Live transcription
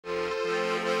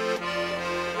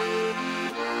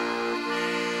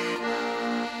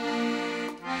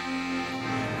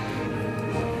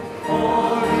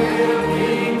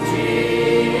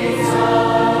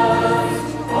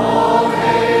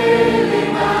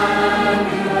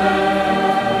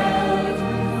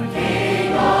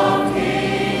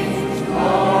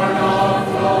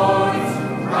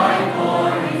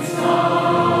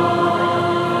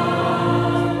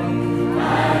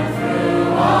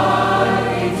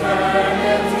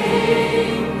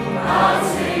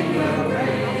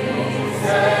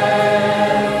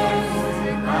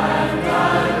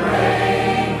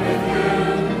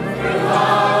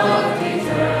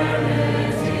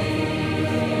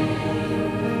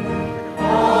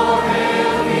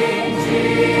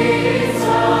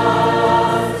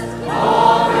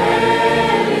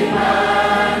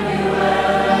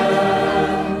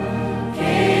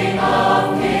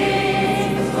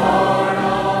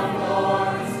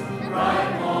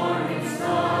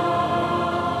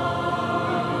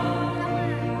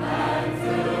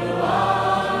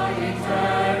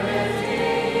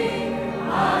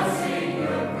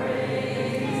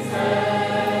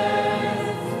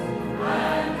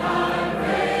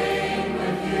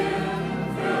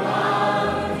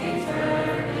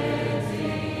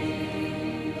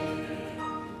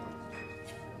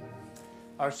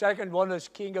Our second one is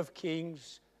King of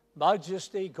Kings,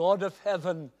 Majesty, God of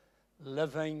heaven,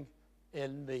 living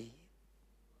in me.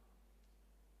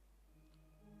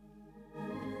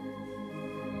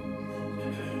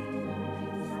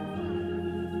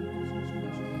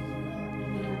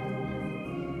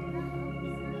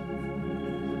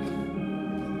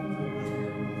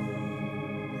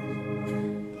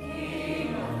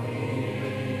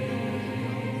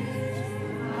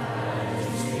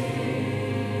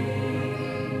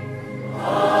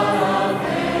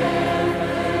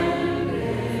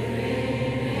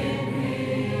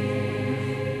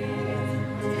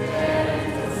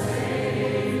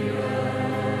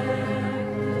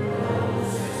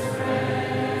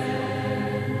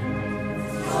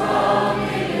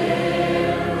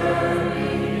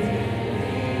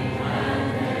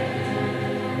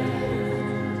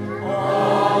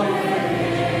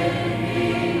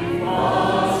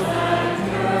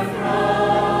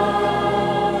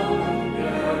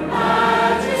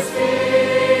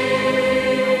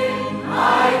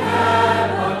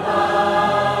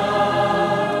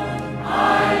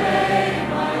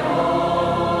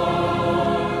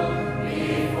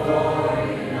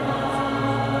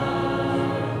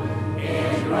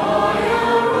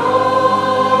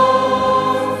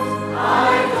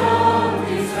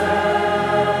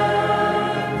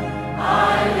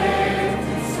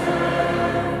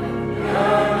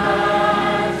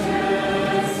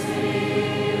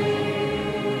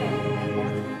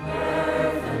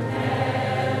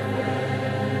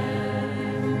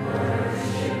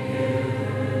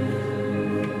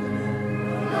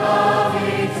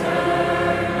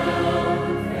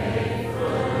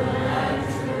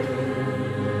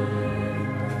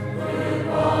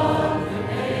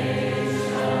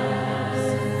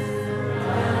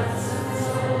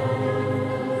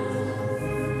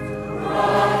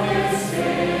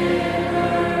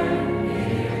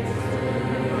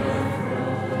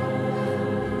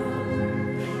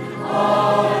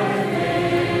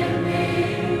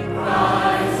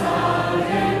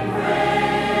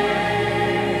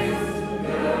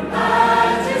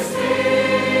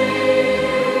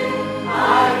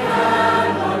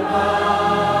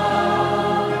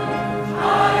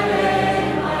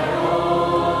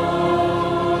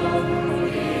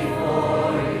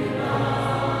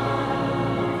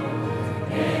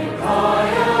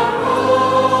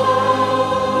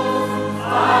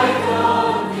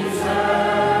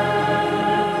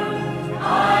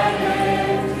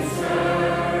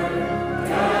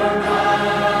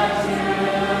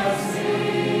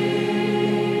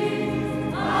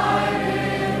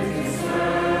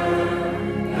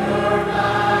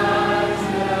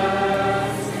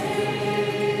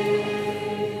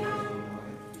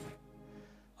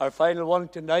 Our final one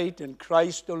tonight, in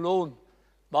Christ alone,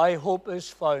 my hope is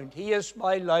found. He is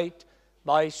my light,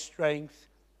 my strength,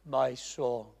 my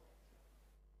song.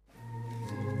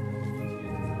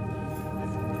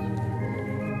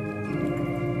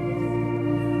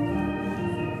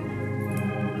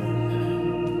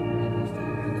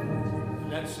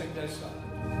 Let's sing this song.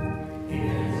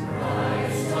 In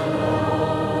Christ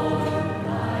alone,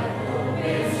 my hope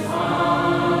is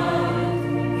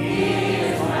found. He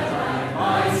is my light,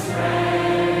 my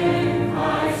strength,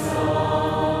 my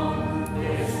song.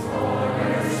 This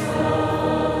cornerstone,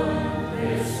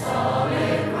 this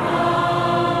solid rock.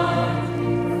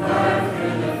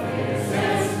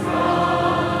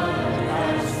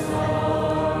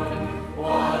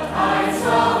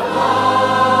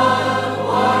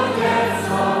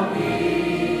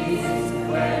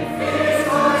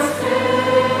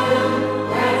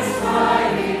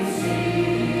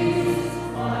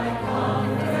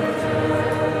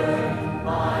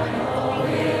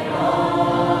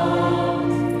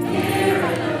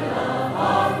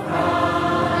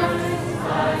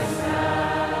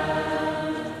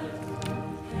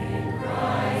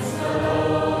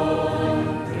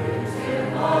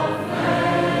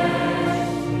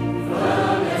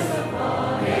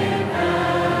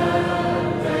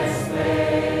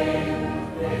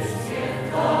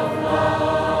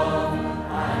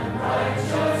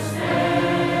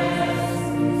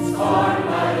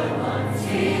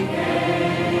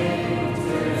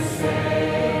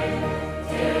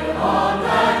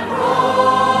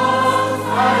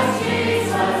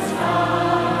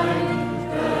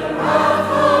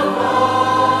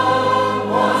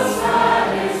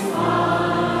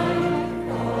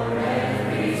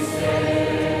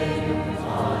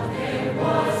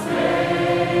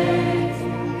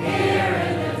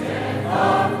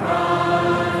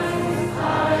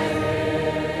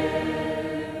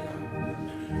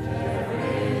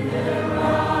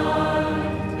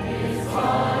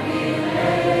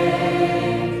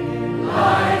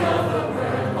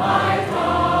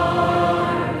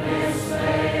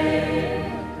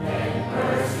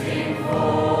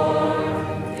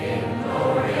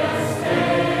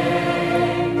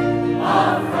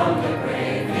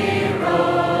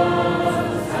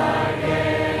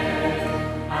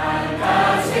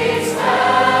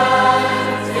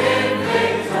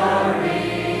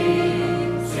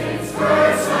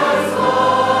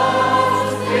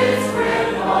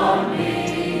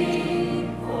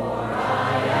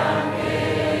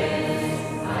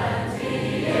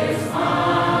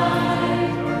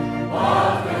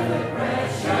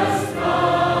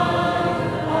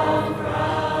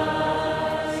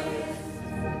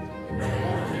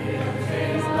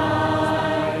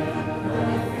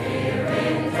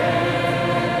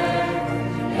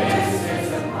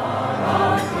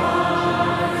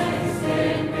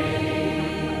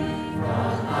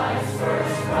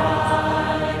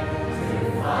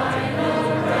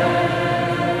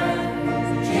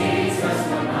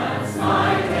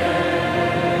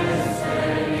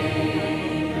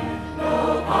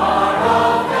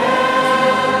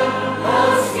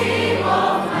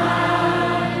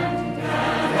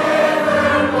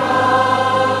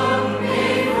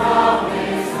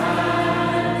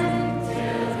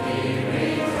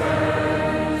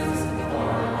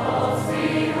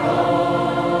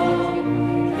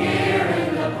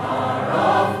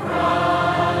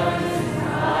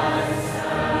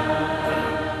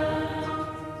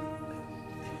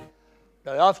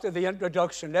 after the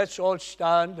introduction, let's all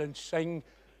stand and sing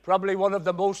probably one of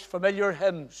the most familiar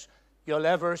hymns you'll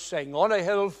ever sing. On a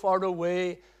hill far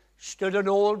away stood an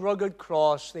old rugged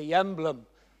cross, the emblem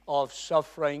of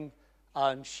suffering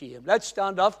and shame. Let's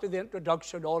stand after the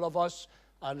introduction, all of us,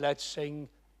 and let's sing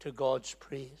to God's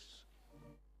praise.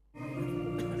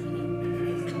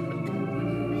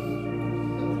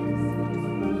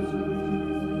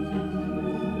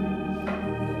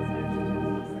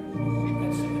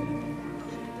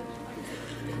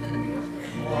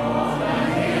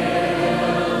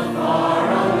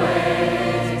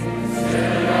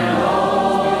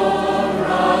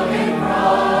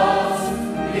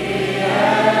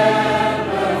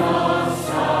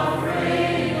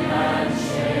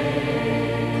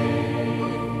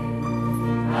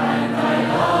 And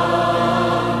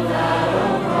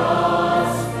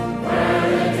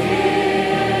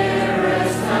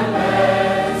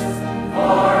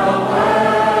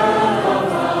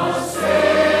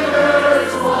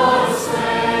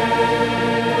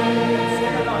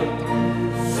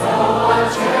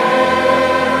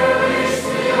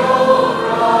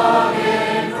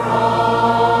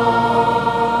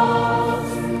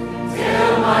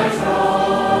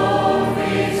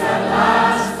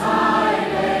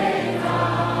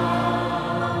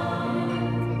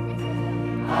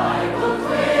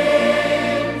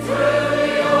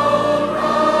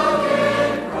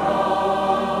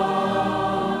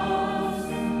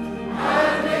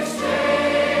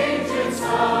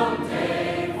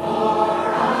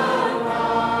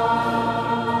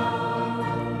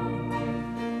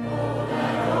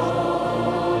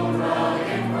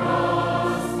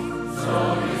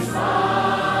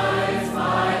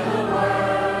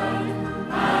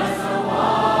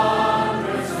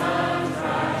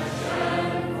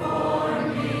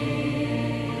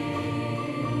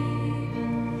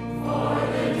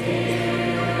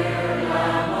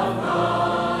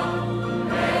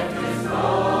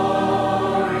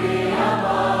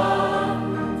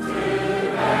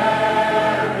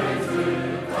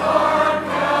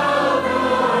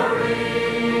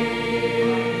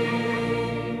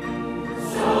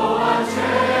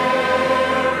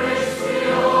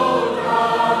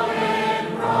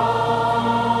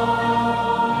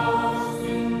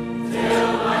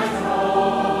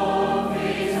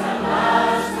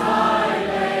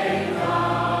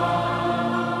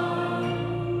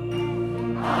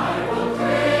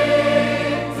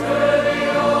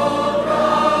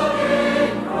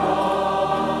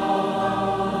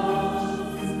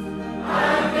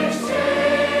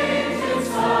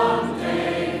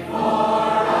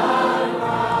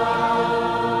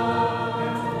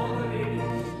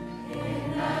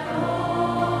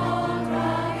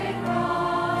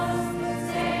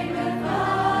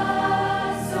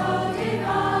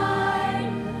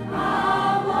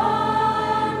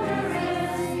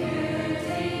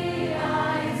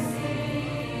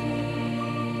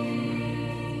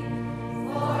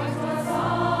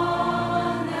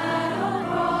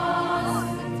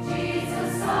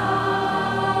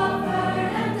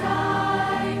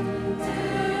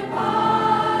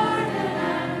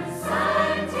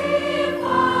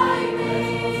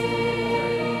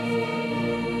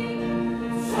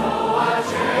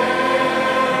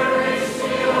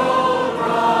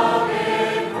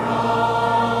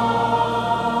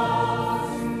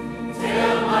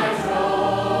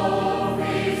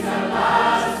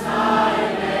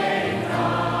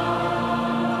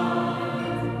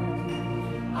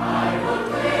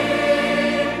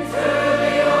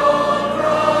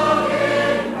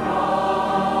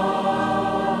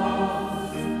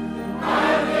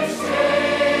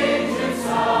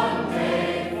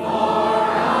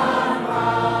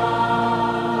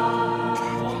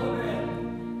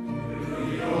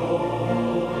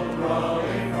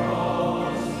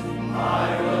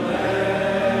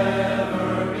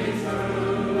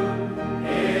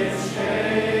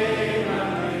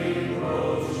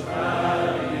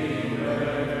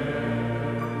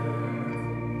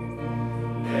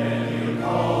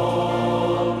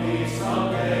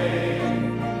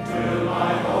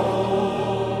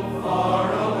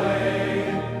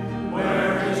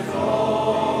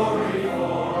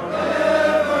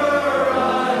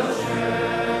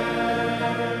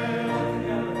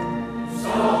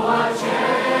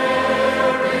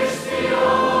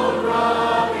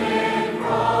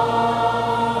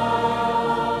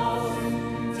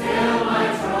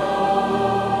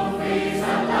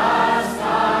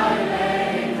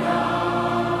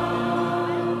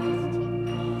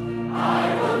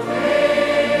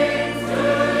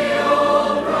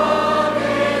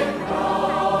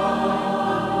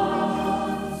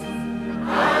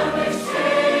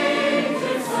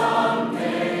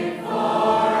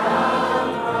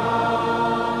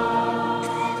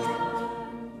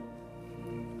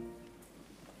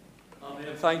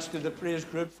thanks to the praise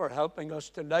group for helping us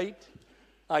tonight.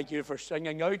 Thank you for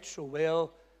singing out so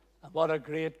well. And what a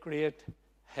great, great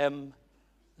hymn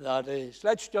that is.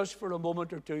 Let's just for a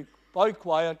moment or two bow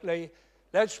quietly.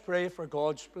 Let's pray for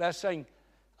God's blessing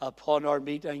upon our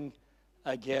meeting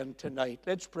again tonight.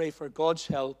 Let's pray for God's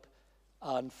help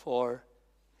and for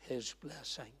his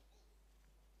blessing.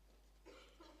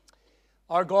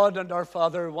 Our God and our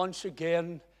Father, once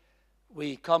again,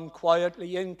 we come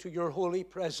quietly into your holy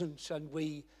presence, and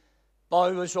we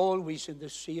bow as always in the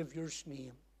Saviour's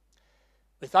name.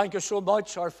 We thank you so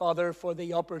much, our Father, for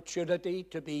the opportunity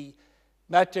to be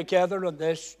met together on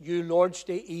this new Lord's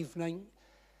Day evening.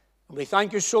 And we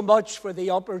thank you so much for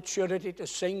the opportunity to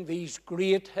sing these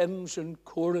great hymns and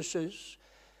choruses,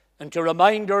 and to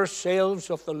remind ourselves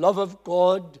of the love of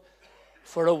God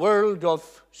for a world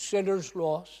of sinners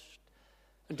lost.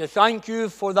 And to thank you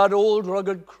for that old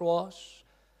rugged cross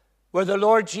where the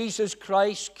Lord Jesus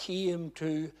Christ came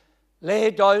to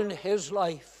lay down his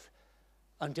life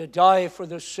and to die for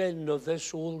the sin of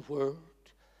this old world.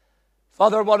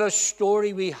 Father, what a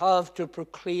story we have to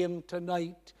proclaim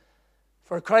tonight.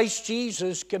 For Christ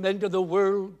Jesus came into the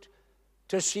world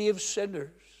to save sinners.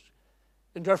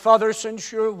 And our Father,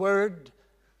 since your word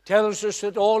tells us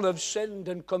that all have sinned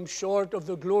and come short of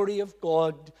the glory of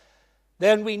God,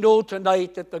 then we know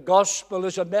tonight that the gospel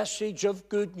is a message of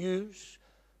good news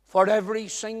for every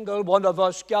single one of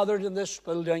us gathered in this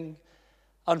building,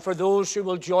 and for those who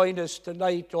will join us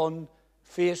tonight on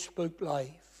Facebook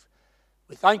Live.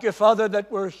 We thank you, Father,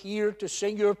 that we're here to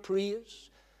sing your praise,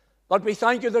 but we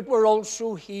thank you that we're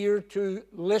also here to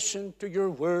listen to your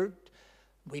word.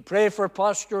 We pray for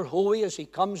Pastor Hoey as he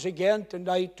comes again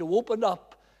tonight to open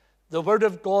up the word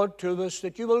of God to us,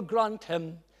 that you will grant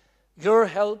him your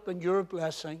help and your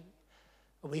blessing.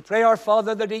 We pray, our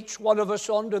Father, that each one of us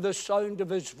under the sound of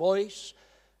his voice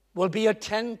will be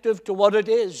attentive to what it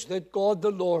is that God the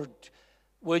Lord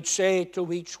would say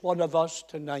to each one of us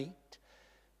tonight.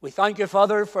 We thank you,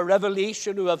 Father, for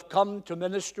Revelation who have come to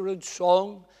minister in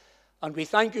song, and we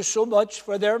thank you so much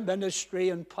for their ministry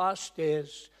in past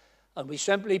days. And we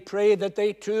simply pray that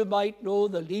they too might know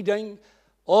the leading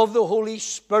of the Holy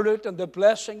Spirit and the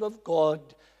blessing of God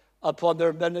upon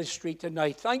their ministry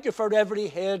tonight. Thank you for every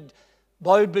head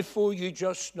bowed before you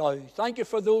just now. Thank you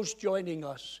for those joining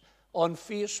us on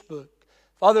Facebook.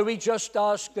 Father, we just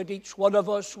ask that each one of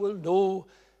us will know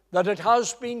that it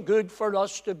has been good for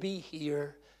us to be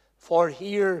here. For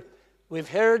here we've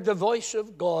heard the voice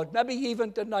of God. Maybe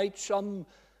even tonight some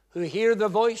who hear the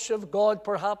voice of God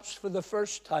perhaps for the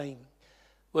first time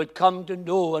would come to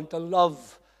know and to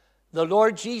love the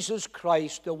Lord Jesus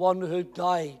Christ, the one who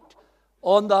died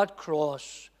on that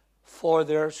cross for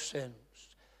their sins.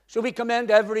 So we commend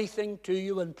everything to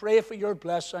you and pray for your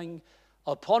blessing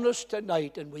upon us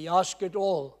tonight, and we ask it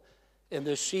all in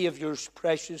the Savior's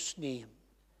precious name.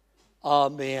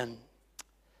 Amen.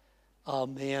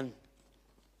 Amen.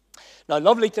 Now,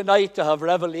 lovely tonight to have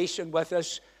Revelation with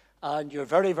us, and you're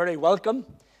very, very welcome.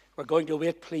 We're going to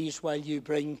wait, please, while you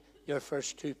bring your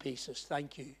first two pieces.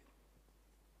 Thank you.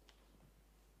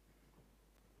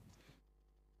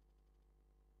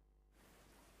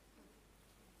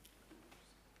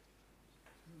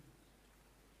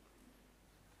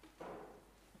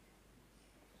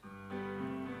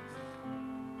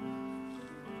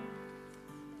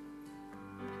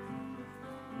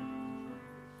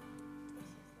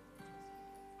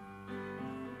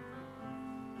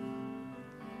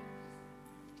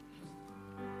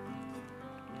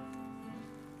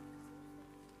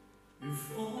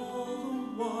 If all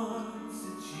the ones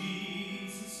that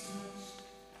Jesus touched,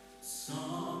 a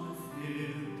song of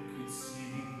him could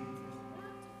sing,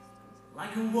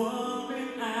 like a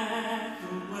woman at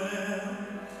the well,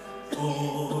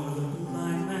 or the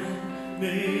blind man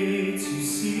made to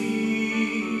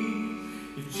see,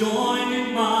 if joined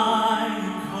in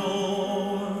my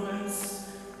chorus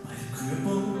by the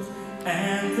crippled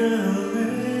and the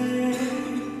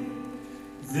lame,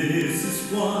 this is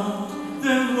what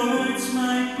their words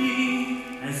might be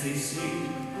as they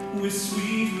sing with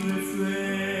sweet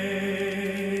refrain.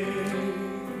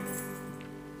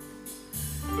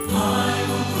 I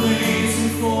will praise him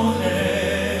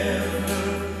forever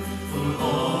for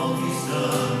all he's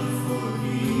done for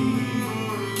me,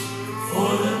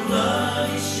 for the blood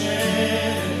he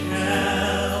shed at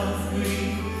Calvary,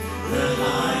 that I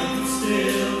can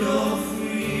still go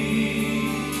free,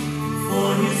 for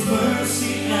his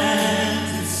mercy and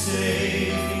his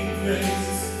saving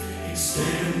grace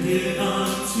extended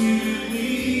unto me.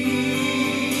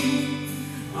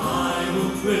 I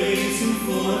will praise him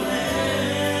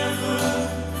forever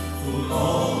for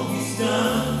all he's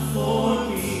done for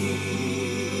me.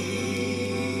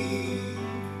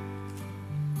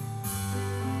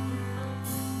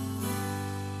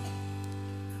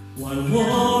 While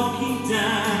walking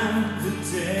down the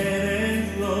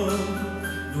dead-end road,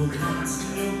 no light,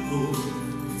 no hope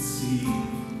could see.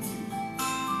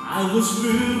 I was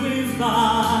ruined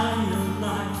by a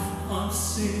life of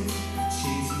sin,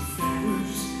 chains and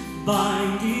fetters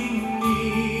binding me.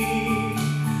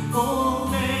 Oh,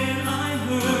 then I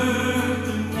heard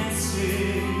the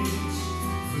message,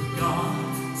 for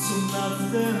God so loved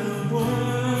the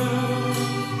world.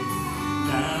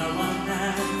 Now I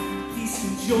have peace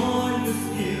and joy with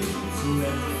Him, so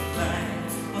let the flag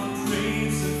of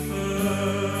praise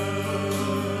affirm.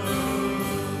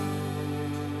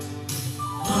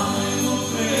 I will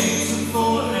praise Him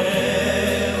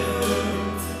forever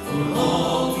for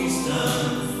all He's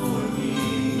done for me,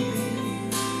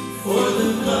 for the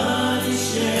blood He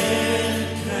shed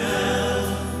at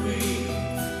Calvary,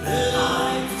 that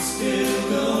I can still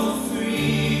go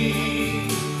free,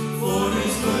 for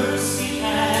His mercy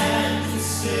and His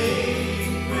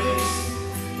saving grace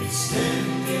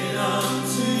extended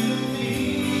unto me.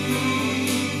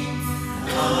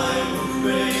 I will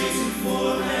praise Him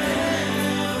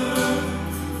forever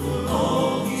for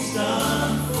all He's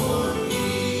done for me.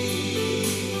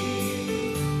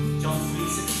 John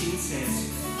 3:16 says,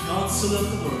 God so loved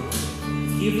the world,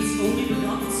 He gave His only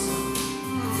begotten Son,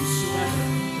 whosoever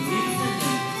believeth in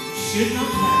Him should not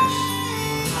perish,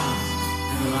 but have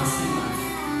everlasting life.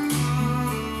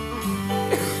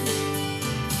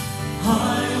 I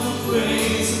will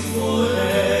praise Him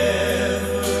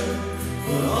forever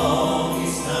for all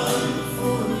He's done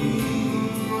for me,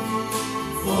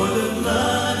 for the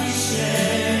blood He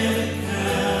shed at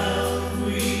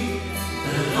Calvary,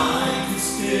 that I can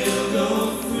still go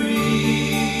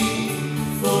free,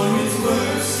 for His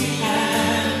mercy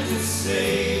and His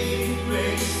saving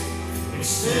grace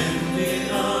extended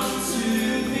unto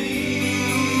me.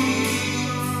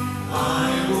 I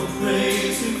will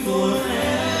praise Him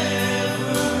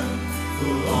forever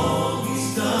for all He's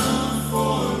done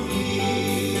for me,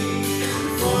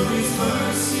 for His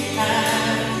mercy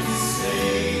and His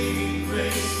saving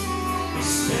grace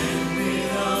extended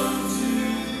unto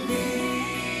me.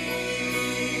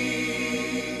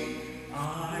 I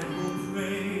will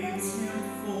praise Him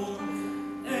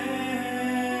forever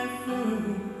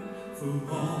for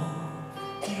all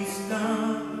He's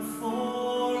done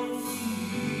for me.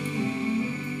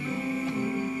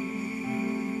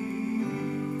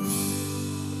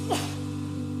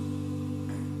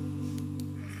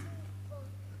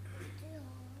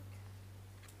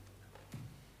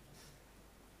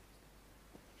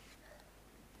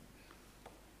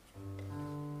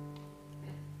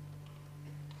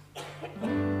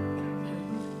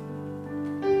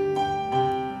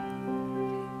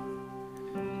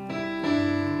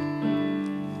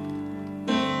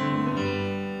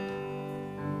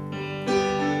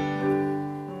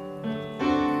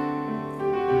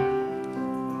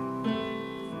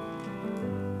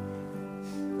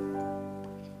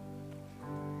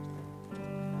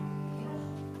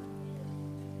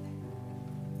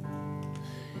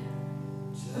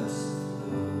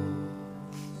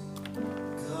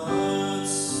 God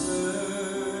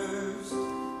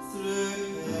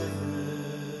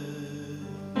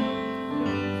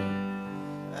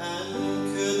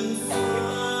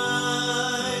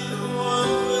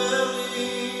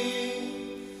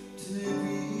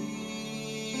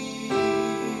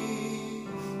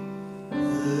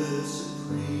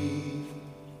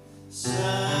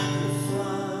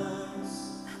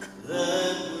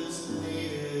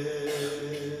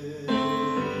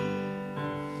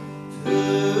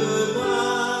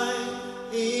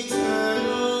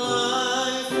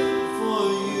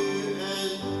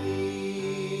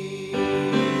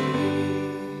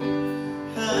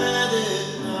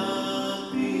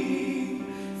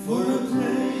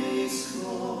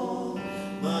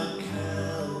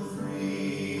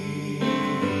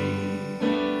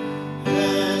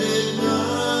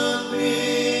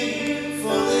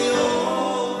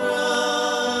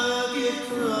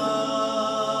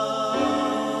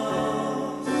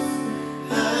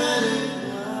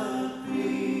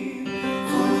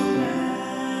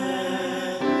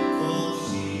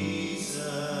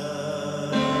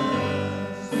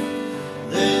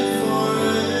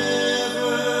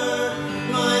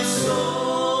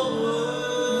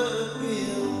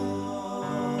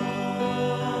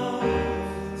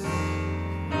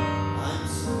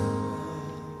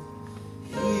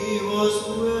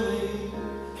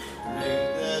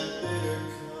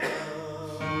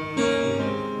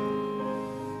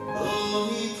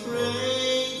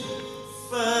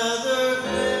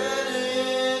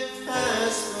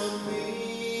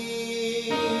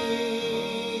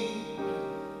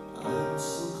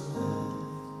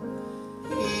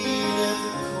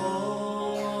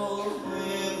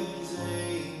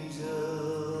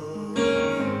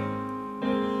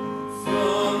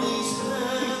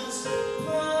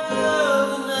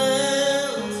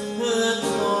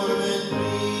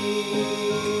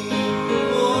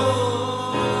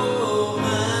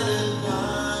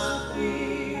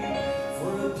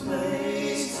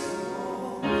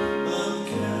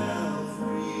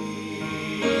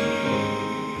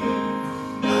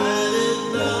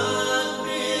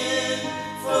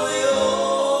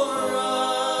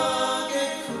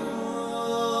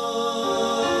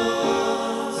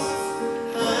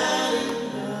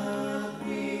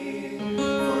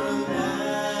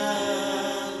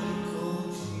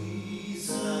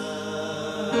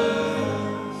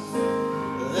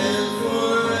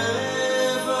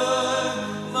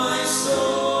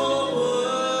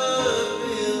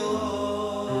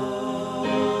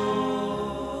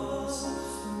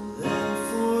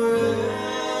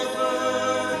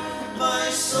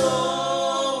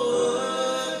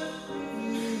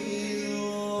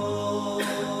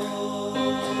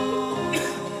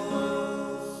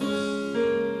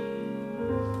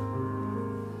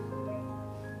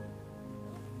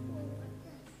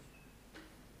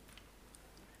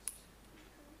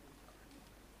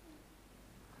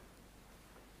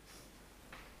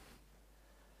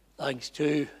Thanks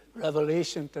to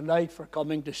Revelation tonight for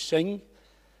coming to sing.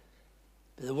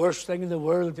 The worst thing in the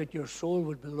world that your soul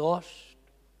would be lost.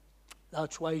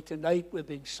 That's why tonight we've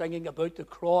been singing about the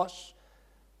cross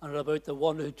and about the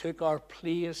one who took our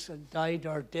place and died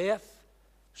our death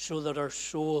so that our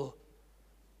soul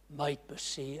might be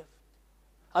saved.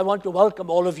 I want to welcome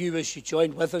all of you as you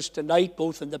join with us tonight,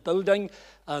 both in the building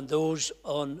and those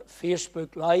on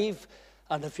Facebook Live.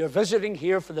 And if you're visiting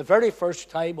here for the very first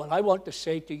time, well, I want to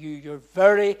say to you, you're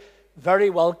very, very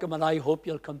welcome, and I hope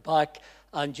you'll come back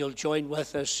and you'll join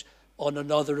with us on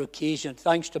another occasion.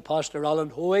 Thanks to Pastor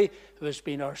Alan Hoey, who has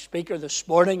been our speaker this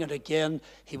morning, and again,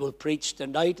 he will preach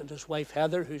tonight, and his wife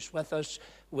Heather, who's with us.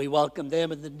 We welcome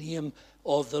them in the name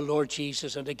of the Lord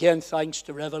Jesus. And again, thanks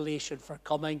to Revelation for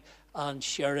coming and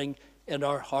sharing in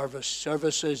our harvest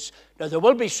services. Now, there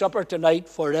will be supper tonight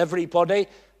for everybody.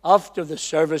 After the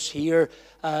service here,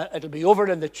 it'll be over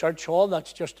in the church hall.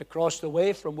 That's just across the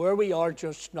way from where we are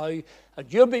just now. And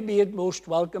you'll be made most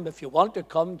welcome. If you want to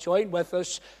come, join with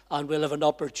us, and we'll have an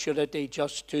opportunity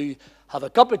just to have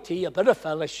a cup of tea, a bit of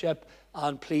fellowship.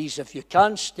 And please, if you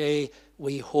can stay,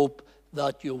 we hope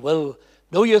that you will.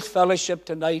 No youth fellowship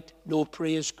tonight, no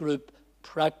praise group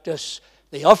practice.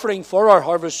 The offering for our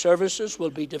harvest services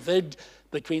will be divided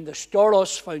between the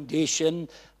Storos Foundation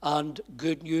and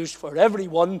Good News for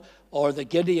Everyone, or the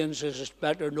Gideons, as it's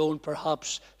better known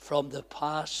perhaps from the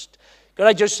past. Can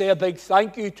I just say a big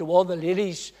thank you to all the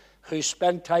ladies who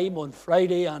spent time on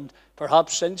Friday and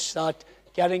perhaps since that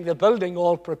getting the building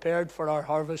all prepared for our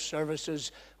harvest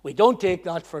services. We don't take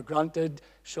that for granted,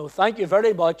 so thank you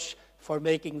very much for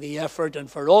making the effort and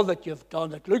for all that you've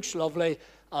done. It looks lovely,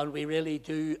 and we really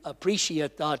do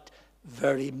appreciate that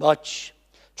very much.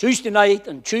 Tuesday night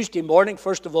and Tuesday morning,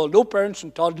 first of all, no parents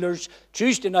and toddlers.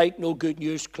 Tuesday night, no Good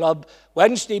News Club.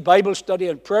 Wednesday, Bible study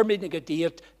and prayer meeting at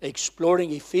 8,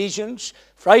 exploring Ephesians.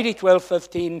 Friday,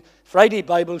 12:15, Friday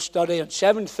Bible study, and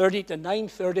 7:30 to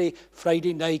 9:30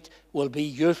 Friday night will be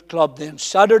Youth Club. Then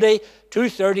Saturday,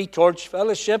 2:30, Torch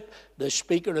Fellowship. The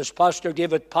speaker is Pastor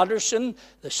David Patterson.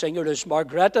 The singer is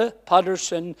Margaretta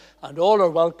Patterson, and all are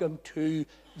welcome to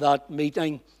that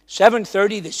meeting.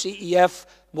 7:30, the CEF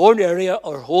Mourne area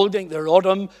are holding their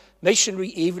autumn missionary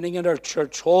evening in our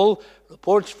church hall.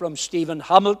 Reports from Stephen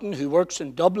Hamilton, who works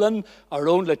in Dublin, our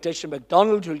own Letitia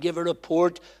MacDonald, who will give a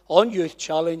report on Youth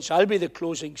Challenge. I'll be the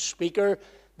closing speaker.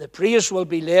 The praise will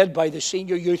be led by the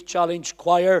Senior Youth Challenge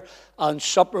Choir, and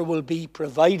supper will be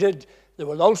provided. There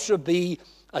will also be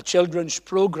a children's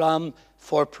program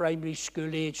for primary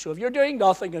school age. So if you're doing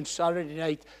nothing on Saturday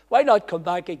night, why not come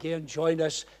back again, join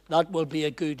us? That will be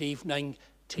a good evening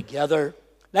together.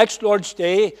 Next Lord's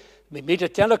Day, we meet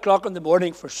at 10 o'clock in the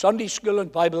morning for Sunday school and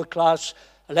Bible class.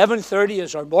 11:30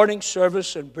 is our morning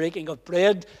service and breaking of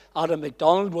bread. Adam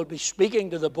MacDonald will be speaking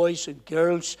to the boys and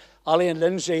girls. Ali and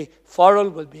Lindsay Farrell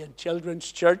will be in Children's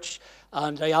Church.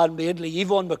 And Diane Maidley,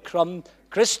 Yvonne McCrum,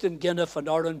 Kristen Guinness and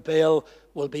Aaron Bell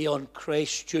will be on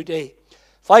creche duty.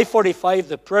 5:45,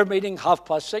 the prayer meeting.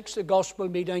 6:30, the gospel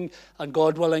meeting. And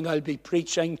God willing, I'll be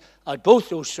preaching at both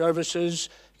those services.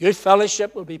 Youth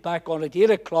Fellowship will be back on at 8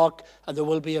 o'clock, and there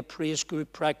will be a praise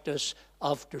group practice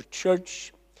after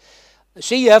church. The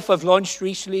CEF have launched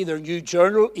recently their new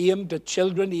journal aimed at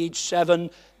children aged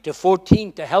 7 to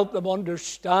 14 to help them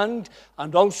understand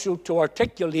and also to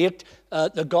articulate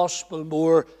the gospel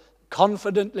more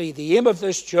confidently. The aim of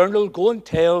this journal, Go and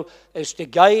Tell, is to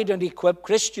guide and equip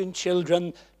Christian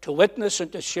children to witness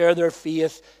and to share their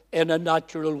faith in a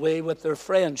natural way with their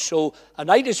friends. So a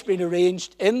night has been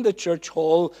arranged in the church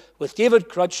hall with David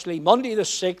Crutchley, Monday the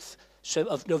 6th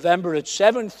of November at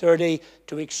 7:30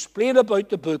 to explain about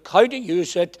the book, how to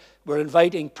use it. We're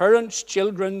inviting parents,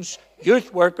 children's,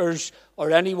 youth workers,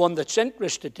 or anyone that's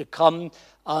interested to come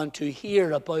and to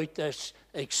hear about this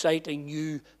exciting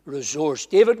new resource.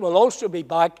 David will also be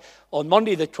back on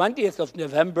Monday the 20th of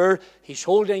November. He's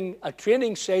holding a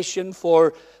training session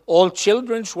for all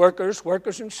children's workers,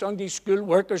 workers in Sunday school,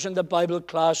 workers in the Bible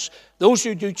class, those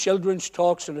who do children's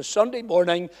talks on a Sunday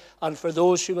morning, and for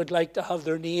those who would like to have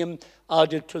their name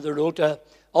added to the rota.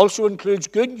 Also includes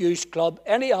Good News Club,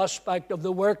 any aspect of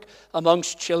the work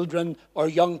amongst children or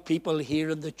young people here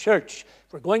in the church.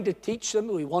 If we're going to teach them,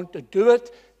 we want to do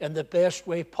it in the best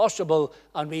way possible,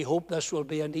 and we hope this will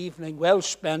be an evening well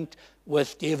spent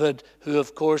with David, who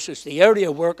of course is the area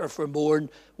worker for Mourne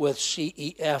with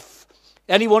CEF.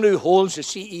 Anyone who holds a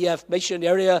CEF mission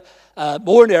area,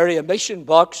 Mourne area mission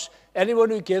box,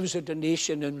 anyone who gives a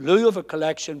donation in lieu of a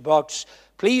collection box,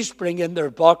 please bring in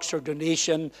their box or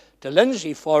donation to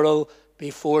Lindsay Farrell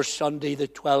before Sunday the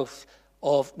 12th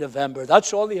of November.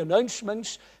 That's all the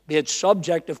announcements, made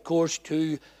subject, of course,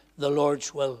 to the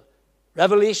Lord's will.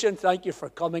 Revelation, thank you for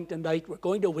coming tonight. We're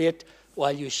going to wait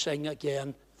while you sing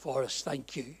again for us.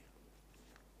 Thank you.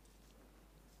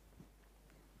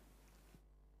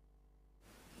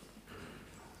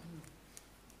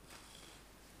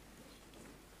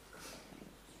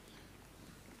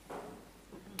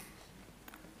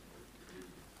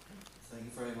 Thank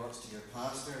you very much to your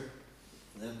pastor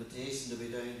for the invitation to be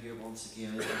down here once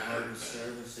again in the harvest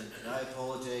service. And I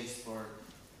apologise for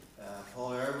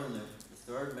Paul Irwin, the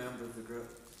third member of the group.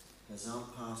 His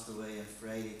aunt passed away on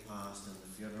Friday past, and the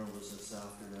funeral was this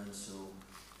afternoon. So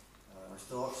our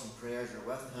thoughts and prayers are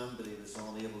with him, but he was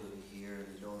unable to be here, and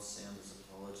he does send his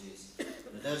apologies.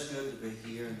 But it is good to be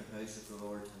here in the house of the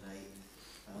Lord tonight,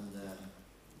 and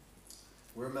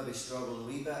we're maybe struggling a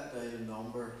wee bit down in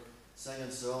number,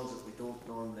 singing songs that we don't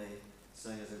normally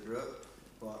sing as a group,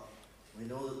 but we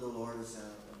know that the Lord is in it,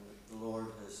 and that the Lord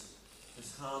has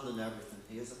his hand in everything.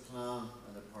 He has a plan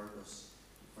and a purpose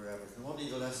for everything. I want you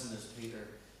to listen as Peter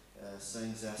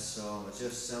sings this song. It's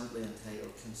just simply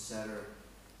entitled Consider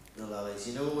the Lilies.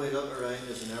 You know, we look around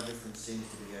us and everything seems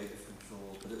to be out of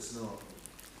control, but it's not.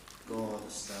 God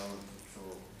is still in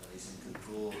control, and He's in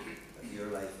control of your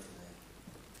life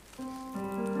tonight.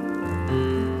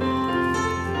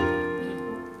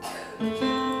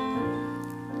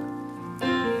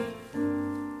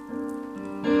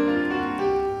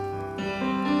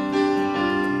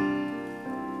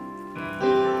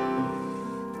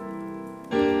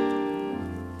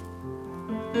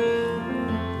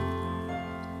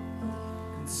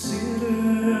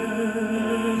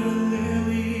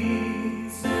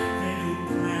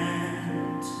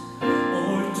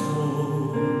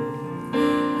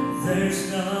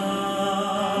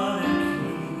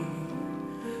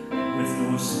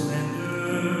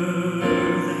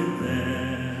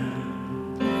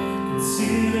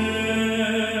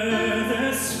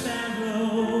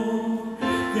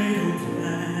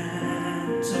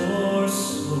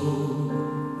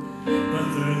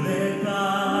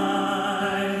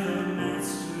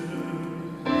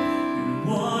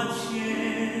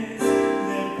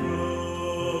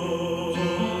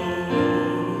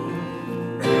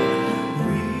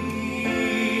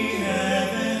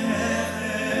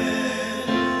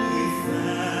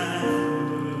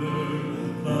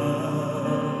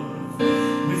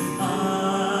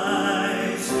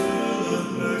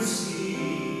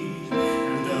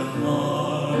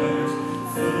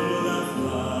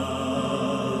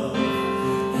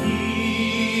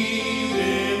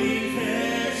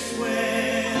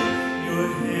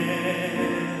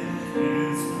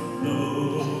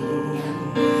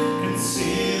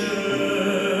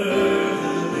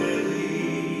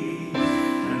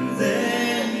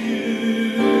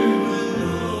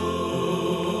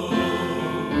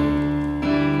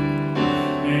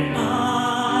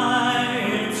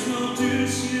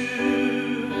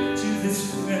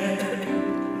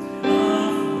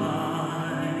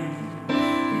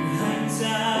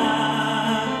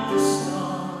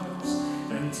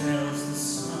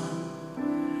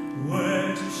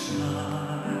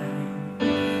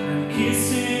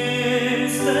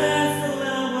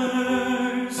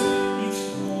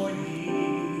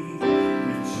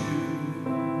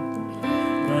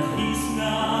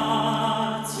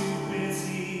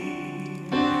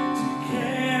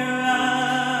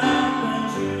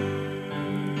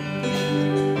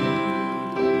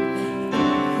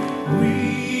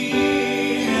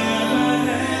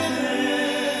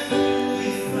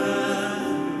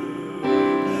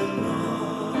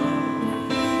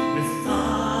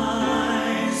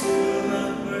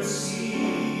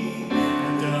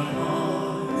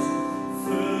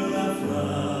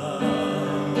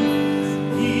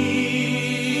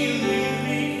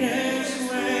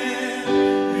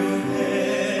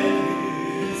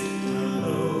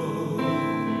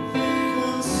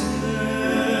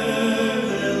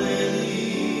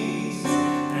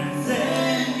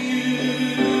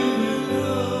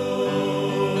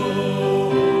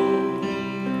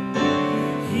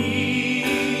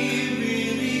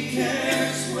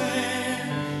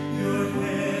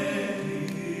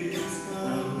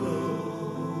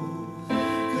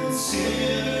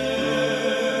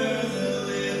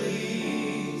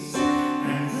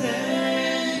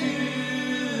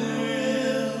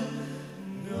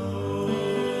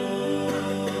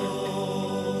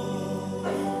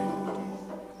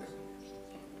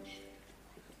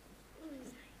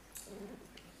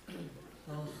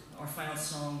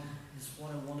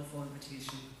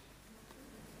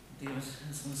 David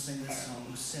is going to sing this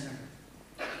song, Sinner.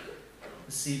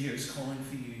 The Saviour is calling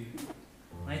for you.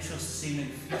 I trust this evening,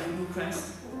 if you don't know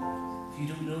Christ, if you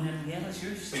don't know Him yet as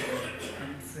your Saviour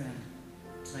and friend,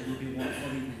 tonight will be a wonderful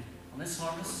evening. on this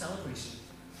harvest celebration,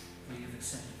 for you have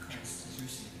accepted Christ as your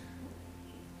Savior.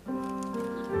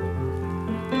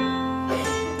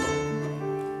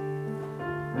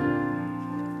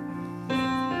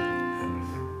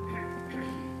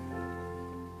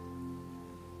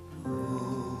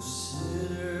 Oh,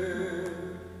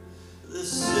 sinner, the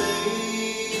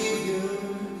Savior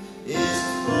is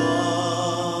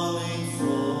calling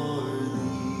for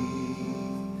thee.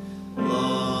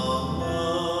 Long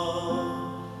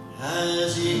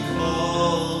has he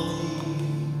called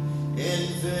thee in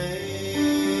vain.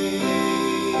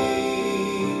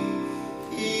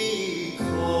 He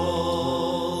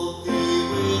called thee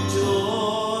with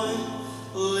joy,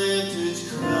 lent his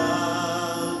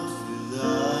crown to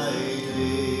thy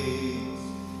days.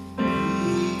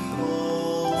 He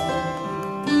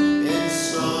called thee in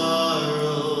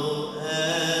sorrow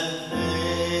and pain.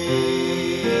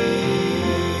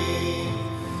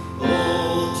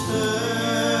 Oh,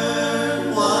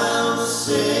 turn while the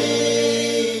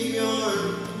Savior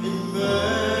in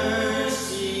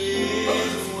mercy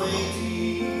is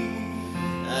waiting,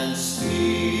 and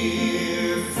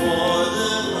steer for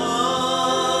the harbor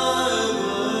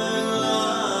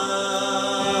line.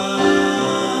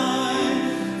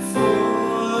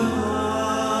 For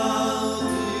how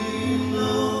do you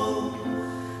know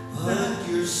that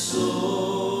your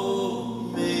soul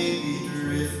may be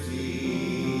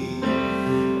drifting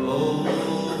over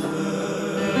the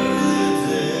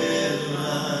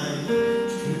deadline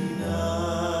tonight?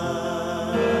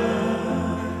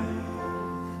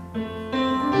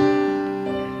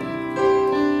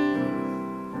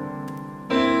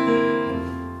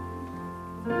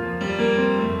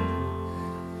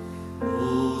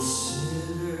 Oh,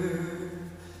 sinner,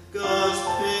 God's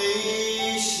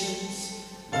patience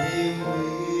may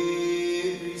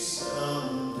weary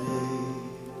someday,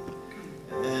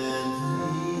 and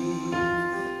leave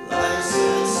thy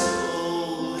sad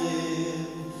soul in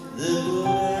the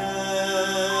blast.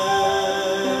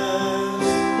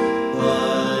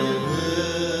 By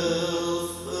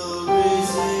willful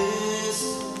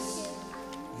resistance,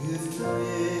 you've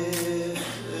drifted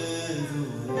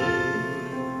away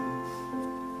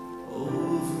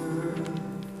over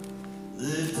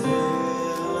the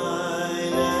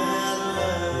deadline at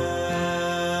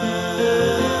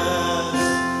last.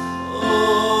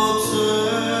 Oh,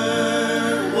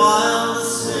 turn while the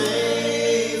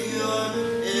Savior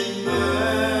in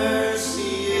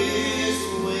mercy is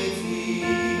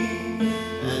waiting,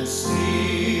 and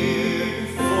steer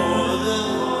for the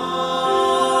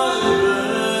harbor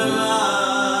line.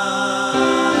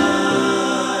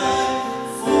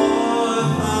 For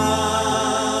how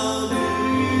do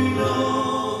you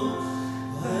know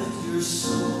that your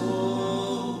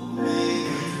soul may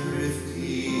be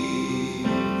drifting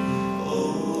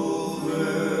over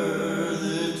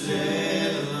the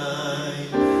deadline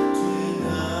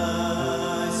tonight?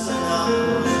 Sing out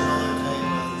chorus another time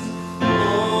with us.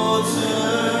 Oh,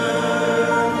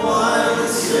 turn while the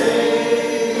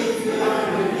Savior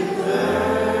in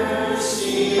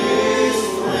mercy is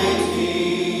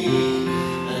waiting,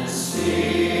 and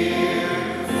steer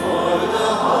for the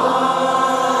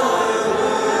harbor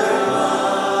line.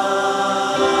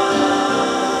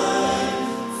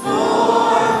 For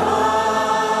how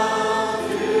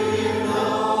do you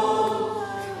know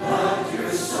that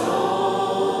your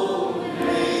soul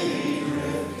may be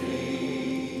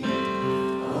drifting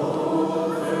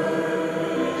over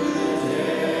the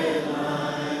deadline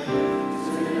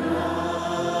tonight?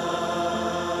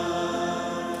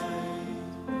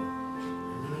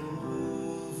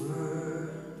 Over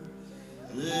the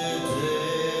deadline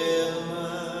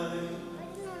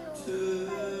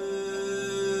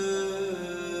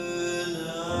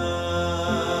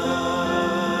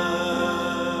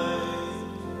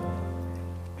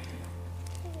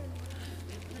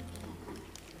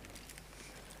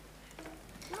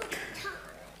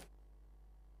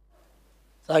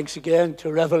Thanks again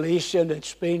to Revelation.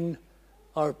 It's been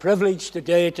our privilege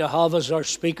today to have as our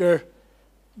speaker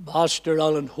Pastor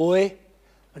Alan Hoey,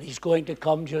 and he's going to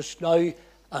come just now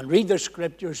and read the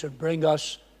scriptures and bring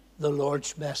us the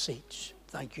Lord's message.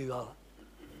 Thank you, Alan.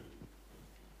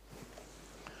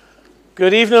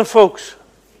 Good evening, folks.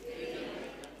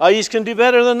 You can do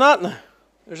better than that now.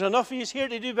 There's enough of you here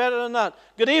to do better than that.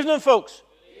 Good evening, folks.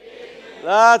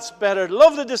 That's better.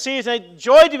 Lovely to see you tonight.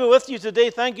 Joy to be with you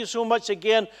today. Thank you so much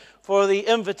again for the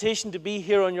invitation to be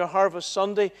here on your Harvest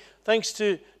Sunday. Thanks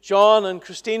to John and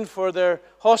Christine for their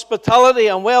hospitality.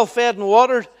 I'm well fed and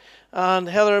watered. And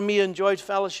Heather and me enjoyed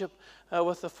fellowship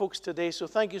with the folks today. So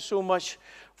thank you so much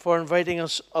for inviting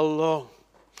us along.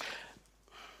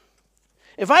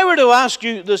 If I were to ask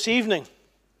you this evening,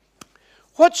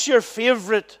 What's your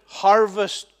favorite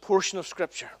harvest portion of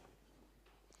Scripture?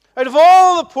 Out of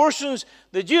all the portions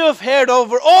that you have heard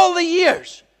over all the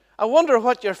years, I wonder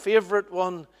what your favorite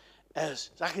one is.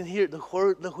 I can hear the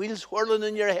wheels whirling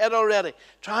in your head already,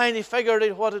 trying to figure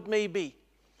out what it may be.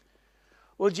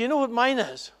 Well, do you know what mine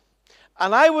is?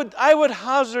 And I would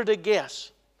hazard a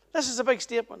guess. This is a big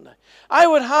statement now. I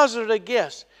would hazard a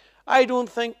guess. I don't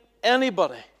think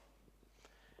anybody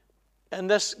in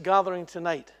this gathering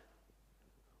tonight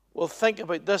will think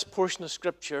about this portion of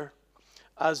Scripture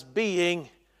as being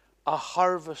a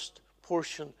harvest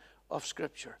portion of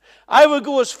Scripture. I would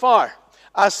go as far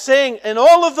as saying in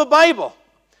all of the Bible,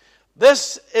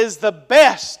 this is the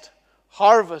best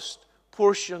harvest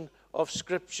portion of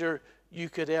Scripture you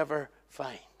could ever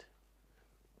find.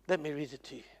 Let me read it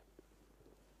to you.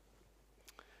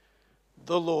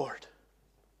 The Lord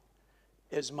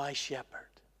is my shepherd.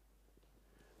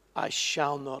 I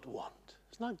shall not want.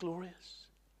 Isn't that glorious?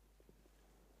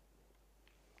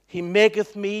 He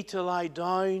maketh me to lie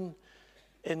down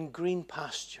in green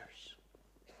pastures.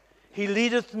 He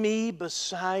leadeth me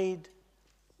beside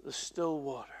the still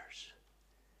waters.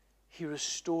 He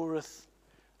restoreth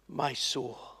my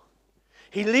soul.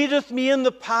 He leadeth me in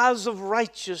the paths of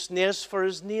righteousness for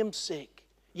his name's sake.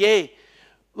 Yea,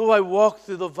 though I walk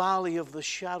through the valley of the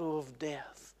shadow of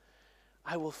death,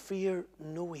 I will fear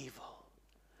no evil.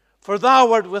 For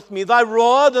thou art with me, thy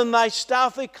rod and thy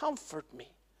staff, they comfort me.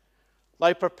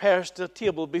 Thou preparest a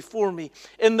table before me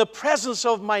in the presence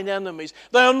of mine enemies.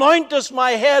 Thou anointest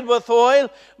my head with oil,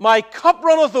 my cup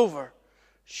runneth over.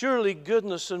 Surely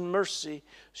goodness and mercy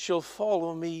shall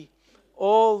follow me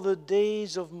all the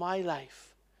days of my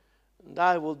life, and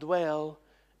I will dwell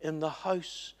in the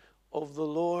house of the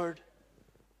Lord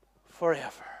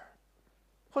forever.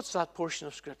 What's that portion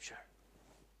of Scripture?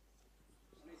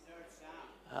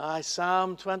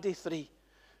 Psalm 23.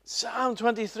 Psalm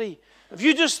 23. If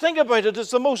you just think about it,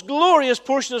 it's the most glorious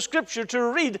portion of Scripture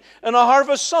to read on a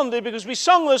Harvest Sunday, because we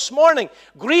sung this morning,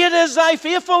 great is thy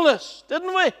faithfulness,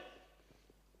 didn't we?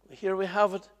 Here we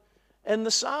have it in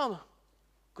the Psalm.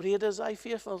 Great is thy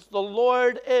faithfulness. The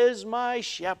Lord is my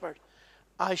shepherd.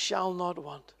 I shall not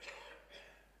want.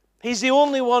 He's the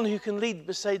only one who can lead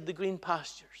beside the green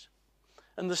pastures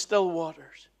and the still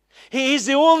waters. He's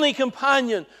the only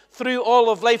companion through all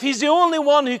of life. He's the only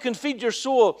one who can feed your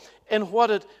soul in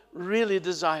what it really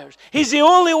desires. He's the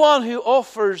only one who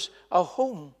offers a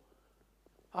home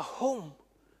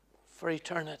for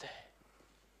eternity.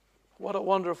 What a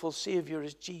wonderful Savior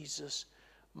is Jesus,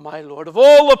 my Lord. Of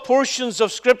all the portions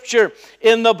of Scripture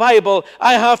in the Bible,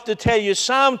 I have to tell you,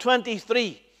 Psalm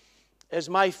 23 is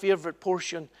my favorite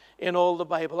portion in all the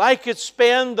Bible. I could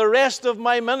spend the rest of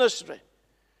my ministry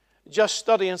just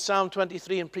studying Psalm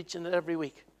 23 and preaching it every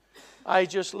week. I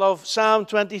just love Psalm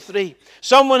 23.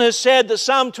 Someone has said that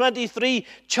Psalm 23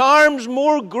 charms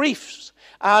more griefs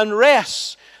and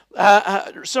rests.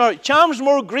 Charms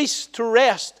more griefs to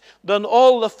rest than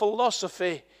all the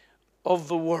philosophy of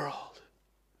the world.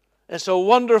 It's a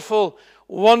wonderful,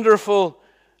 wonderful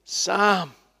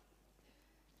psalm.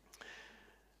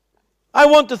 I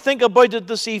want to think about it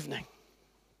this evening,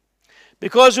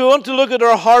 because we want to look at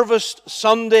our Harvest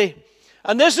Sunday.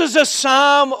 And this is a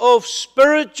psalm of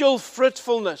spiritual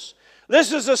fruitfulness.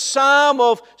 This is a psalm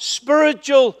of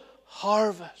spiritual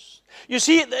harvest. You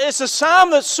see, it's a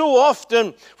psalm that so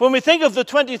often, when we think of the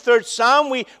 23rd psalm,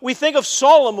 we think of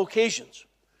solemn occasions.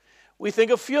 We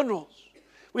think of funerals.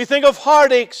 We think of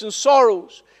heartaches and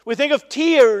sorrows. We think of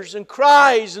tears and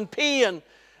cries and pain.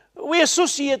 We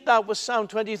associate that with Psalm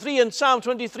 23, and Psalm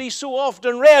 23 so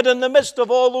often read in the midst of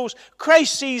all those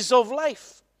crises of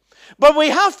life. But we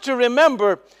have to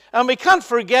remember, and we can't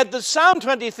forget, that Psalm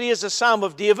 23 is a psalm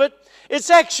of David. It's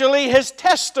actually his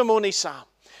testimony psalm.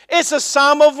 It's a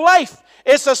psalm of life.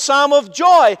 It's a psalm of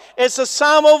joy. It's a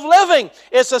psalm of living.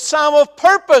 It's a psalm of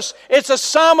purpose. It's a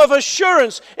psalm of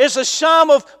assurance. It's a psalm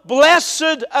of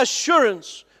blessed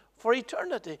assurance for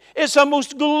eternity. It's a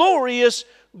most glorious,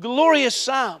 glorious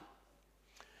psalm.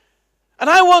 And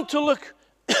I want to look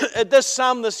at this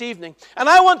psalm this evening. And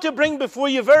I want to bring before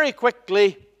you very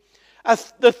quickly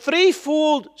the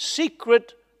threefold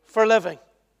secret for living.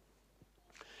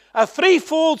 A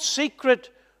threefold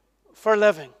secret for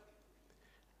living.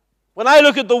 When I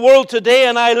look at the world today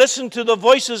and I listen to the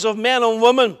voices of men and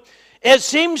women, it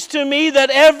seems to me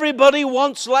that everybody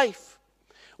wants life.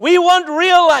 We want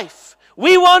real life.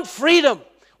 We want freedom.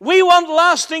 We want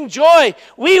lasting joy.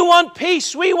 We want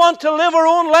peace. We want to live our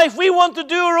own life. We want to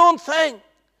do our own thing.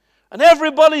 And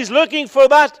everybody's looking for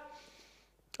that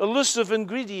elusive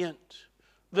ingredient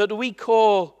that we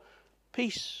call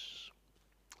peace.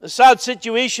 The sad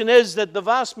situation is that the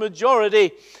vast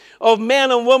majority of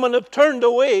men and women have turned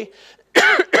away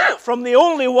from the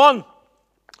only one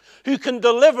who can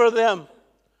deliver them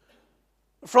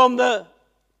from the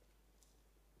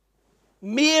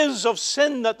maze of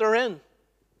sin that they're in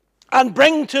and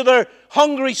bring to their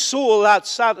hungry soul that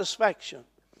satisfaction.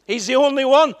 He's the only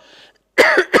one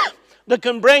that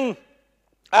can bring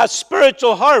a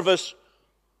spiritual harvest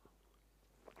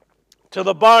to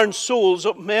the barren souls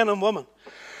of men and women.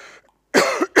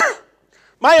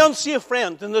 My unsaved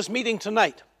friend in this meeting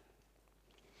tonight,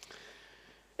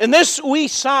 in this wee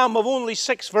psalm of only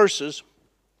 6 verses,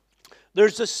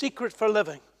 there's a secret for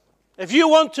living. If you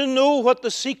want to know what the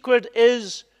secret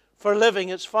is for living,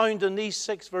 it's found in these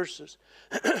 6 verses.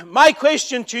 My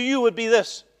question to you would be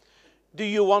this: do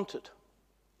you want it?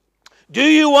 Do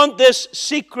you want this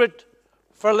secret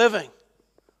for living?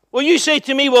 Well, you say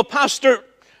to me, well, Pastor,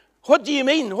 what do you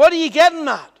mean? What are you getting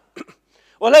at?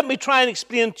 Well, let me try and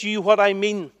explain to you what I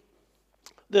mean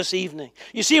this evening.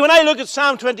 You see, when I look at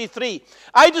Psalm 23,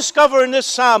 I discover in this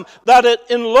psalm that it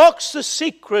unlocks the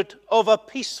secret of a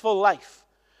peaceful life.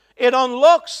 It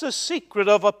unlocks the secret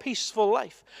of a peaceful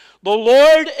life. The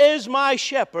Lord is my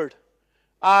shepherd,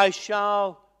 I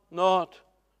shall not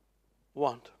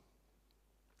want.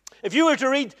 If you were to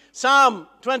read Psalm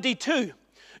 22,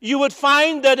 you would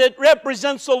find that it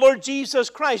represents the Lord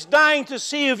Jesus Christ dying to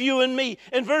save you and me.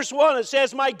 In verse 1 it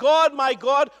says, my God,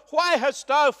 why hast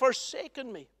thou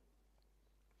forsaken me?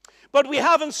 But we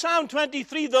have in Psalm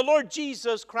 23 the Lord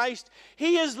Jesus Christ.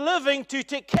 He is living to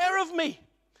take care of me.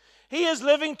 He is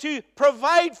living to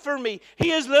provide for me.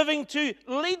 He is living to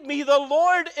lead me. The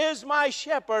Lord is my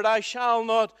shepherd, I shall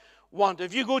not want.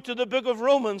 If you go to the book of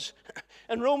Romans,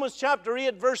 in Romans chapter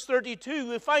 8 verse 32,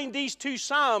 we find these 2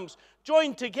 psalms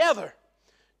joined together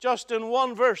just in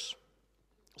one verse.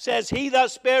 It says, he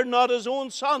that spared not his own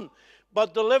son,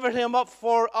 but delivered him up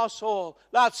for us all.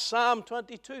 That's Psalm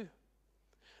 22.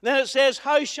 Then it says,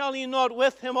 how shall he not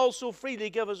with him also freely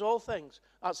give us all things?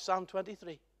 That's Psalm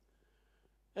 23.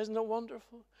 Isn't it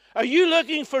wonderful? Are you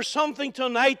looking for something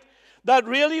tonight that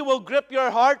really will grip your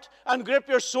heart and grip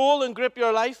your soul and grip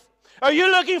your life? Are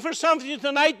you looking for something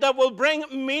tonight that will bring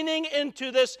meaning into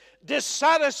this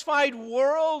dissatisfied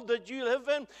world that you live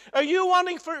in? Are you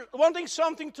wanting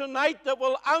something tonight that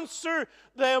will answer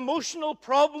the emotional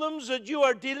problems that you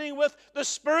are dealing with, the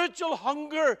spiritual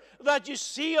hunger that you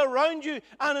see around you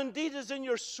and indeed is in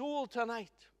your soul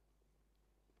tonight?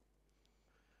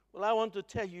 Well, I want to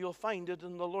tell you, you'll find it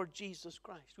in the Lord Jesus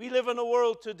Christ. We live in a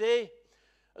world today,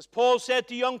 as Paul said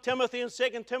to young Timothy in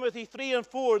 2 Timothy 3 and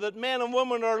 4, that men and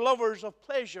women are lovers of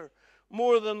pleasure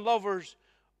more than lovers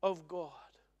of God.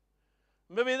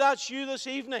 Maybe that's you this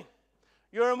evening.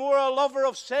 You're more a lover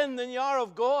of sin than you are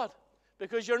of God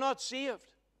because you're not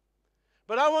saved.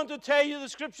 But I want to tell you, the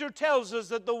Scripture tells us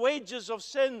that the wages of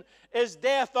sin is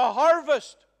death. The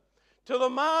harvest to the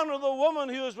man or the woman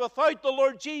who is without the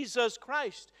Lord Jesus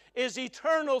Christ is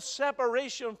eternal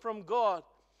separation from God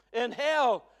in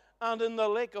hell and in the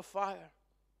lake of fire.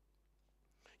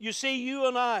 You see, you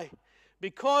and I,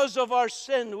 because of our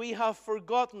sin, we have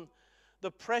forgotten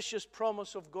the precious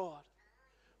promise of God.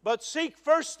 But seek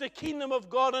first the kingdom of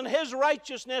God and His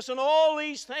righteousness, and all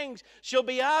these things shall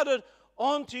be added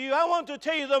unto you. I want to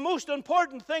tell you the most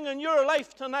important thing in your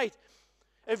life tonight.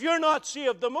 If you're not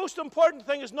saved, the most important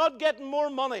thing is not getting more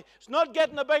money. It's not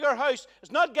getting a bigger house.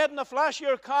 It's not getting a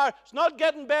flashier car. It's not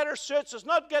getting better suits. It's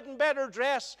not getting better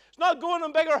dress. It's not going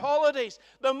on bigger holidays.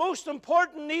 The most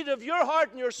important need of your heart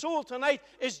and your soul tonight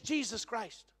is Jesus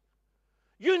Christ.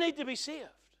 You need to be saved.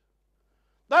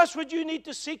 That's what you need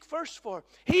to seek first for.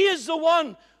 He is the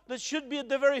one that should be at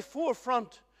the very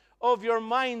forefront of your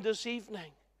mind this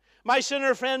evening. My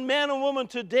sinner friend, men and women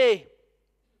today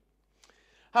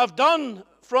have done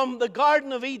from the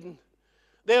Garden of Eden.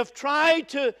 They have tried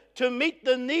to meet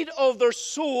the need of their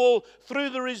soul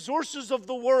through the resources of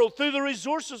the world, through the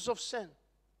resources of sin.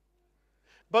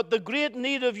 But the great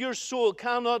need of your soul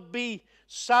cannot be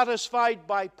satisfied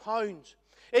by pounds.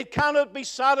 It cannot be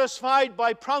satisfied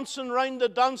by prancing round the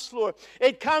dance floor.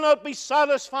 It cannot be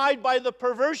satisfied by the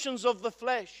perversions of the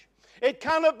flesh. It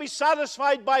cannot be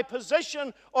satisfied by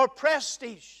position or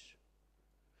prestige.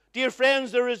 Dear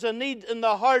friends, there is a need in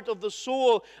the heart of the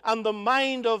soul and the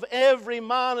mind of every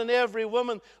man and every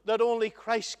woman that only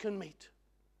Christ can meet.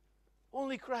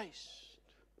 Only Christ.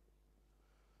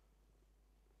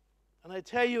 And I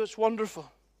tell you, it's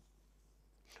wonderful.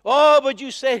 Oh, but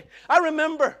you say, I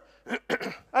remember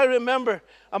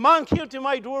a man came to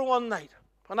my door one night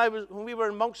when we were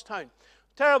in Monkstown.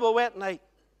 Terrible wet night.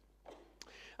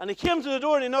 And he came to the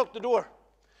door and he knocked the door.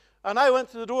 And I went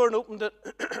to the door and opened it.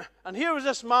 And here was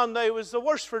this man now who was the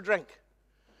worst for drink.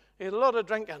 He had a lot of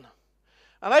drink in him.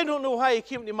 And I don't know why he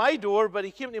came to my door, but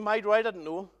he came to my door, I didn't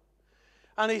know.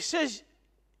 And he says,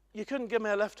 you couldn't give me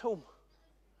a lift home.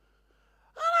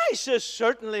 And I says,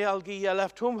 certainly I'll give you a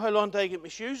lift home. How long do I get my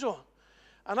shoes on?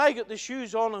 And I got the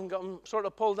shoes on and got them sort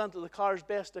of pulled into the car as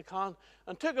best I can,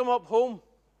 and took him up home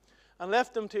and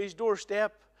left him to his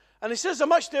doorstep. And he says, how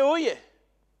much do I owe you?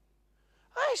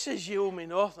 I says, you owe me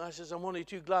nothing. I says, I'm only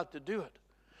too glad to do it.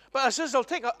 But I says, I'll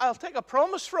take a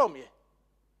promise from you.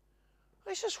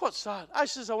 I says, what's that? I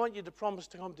says, I want you to promise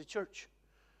to come to church,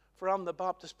 for I'm the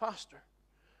Baptist pastor.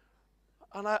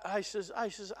 And I says,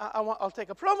 I'll take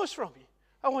a promise from you.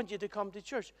 I want you to come to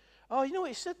church. Oh, you know what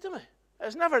he said to me?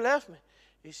 It's never left me.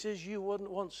 He says, you wouldn't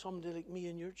want somebody like me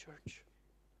in your church.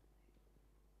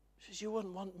 He says, you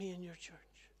wouldn't want me in your church.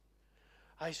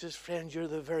 I says, friend, you're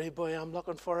the very boy I'm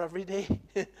looking for every day.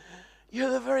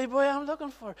 You're the very boy I'm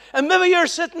looking for. And maybe you're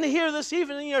sitting here this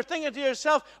evening and you're thinking to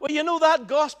yourself, well, you know that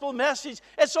gospel message,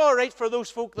 it's all right for those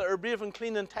folk that are brave and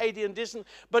clean and tidy and decent,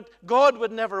 but God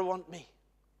would never want me.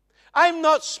 I'm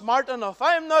not smart enough.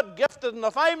 I'm not gifted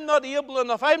enough. I'm not able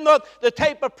enough. I'm not the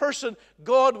type of person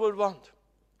God would want.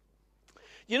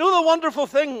 You know the wonderful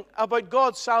thing about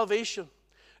God's salvation?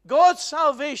 God's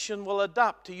salvation will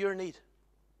adapt to your need.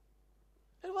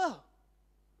 It will.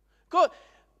 God,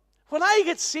 when I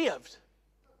get saved,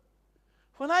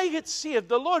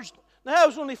 the Lord's, now I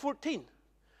was only 14,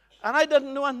 and I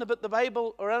didn't know anything about the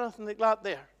Bible or anything like that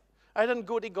there. I didn't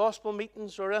go to gospel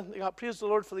meetings or anything like that. Praise the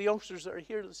Lord for the youngsters that are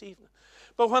here this evening.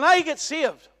 But when I get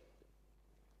saved,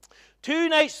 3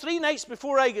 nights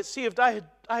before I get saved, I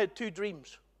had 2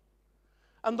 dreams.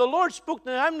 And the Lord spoke to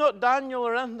me. I'm not Daniel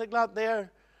or anything like that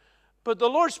there, but the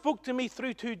Lord spoke to me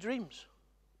through 2 dreams.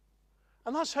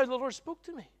 And that's how the Lord spoke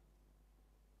to me.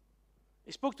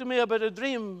 He spoke to me about a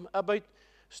dream about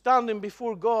standing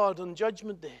before God on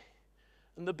Judgment Day,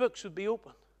 and the books would be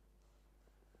open.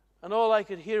 And all I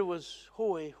could hear was,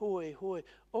 Hoey, Hoey, Hoey.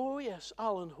 Oh, yes,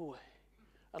 Alan Hoey.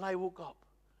 And I woke up.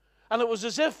 And it was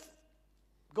as if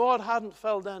God hadn't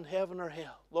filled in heaven or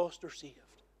hell, lost or saved.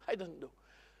 I didn't know.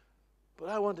 But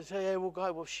I want to tell you, I woke up,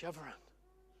 I was shivering.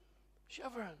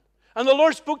 And the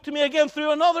Lord spoke to me again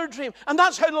through another dream. And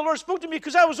that's how the Lord spoke to me,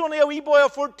 because I was only a wee boy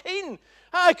of 14.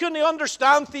 I couldn't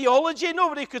understand theology.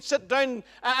 Nobody could sit down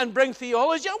and bring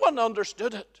theology. I wouldn't have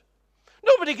understood it.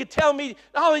 Nobody could tell me,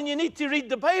 Alan, you need to read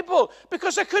the Bible,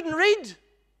 because I couldn't read.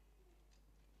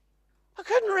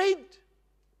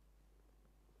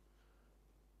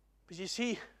 But you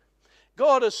see,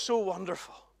 God is so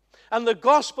wonderful, and the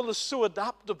gospel is so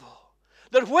adaptable,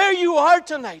 that where you are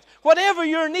tonight, whatever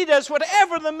your need is,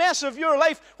 whatever the mess of your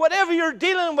life, whatever you're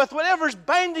dealing with, whatever's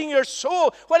binding your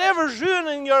soul, whatever's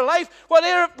ruining your life,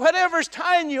 whatever's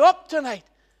tying you up tonight,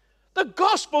 the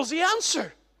gospel's the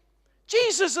answer.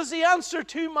 Jesus is the answer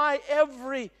to my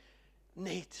every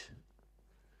need.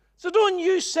 So don't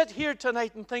you sit here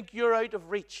tonight and think you're out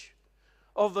of reach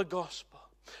of the gospel.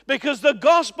 Because the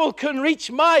gospel can reach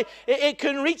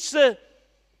the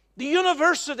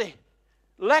university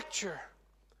lecturer.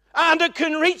 And it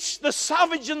can reach the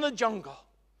savage in the jungle.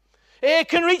 It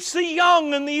can reach the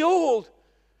young and the old.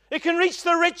 It can reach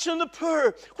the rich and the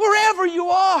poor. Wherever you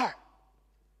are.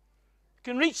 It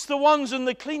can reach the ones on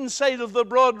the clean side of the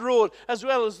broad road, as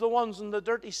well as the ones on the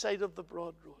dirty side of the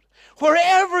broad road.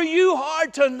 Wherever you are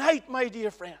tonight, my dear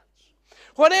friends,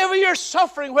 whatever you're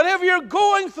suffering, whatever you're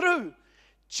going through,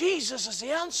 Jesus is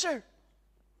the answer.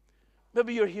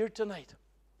 Maybe you're here tonight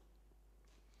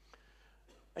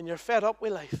and you're fed up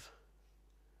with life,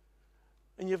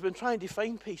 and you've been trying to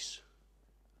find peace,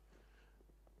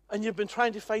 and you've been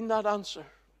trying to find that answer,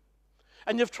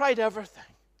 and you've tried everything.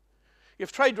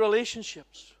 You've tried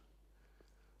relationships.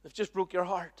 They've just broke your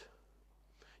heart.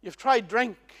 You've tried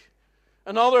drink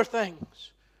and other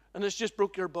things, and it's just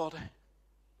broke your body.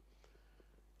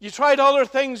 You tried other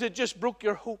things that just broke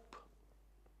your hope.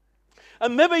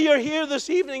 And maybe you're here this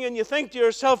evening and you think to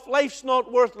yourself, life's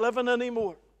not worth living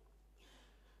anymore.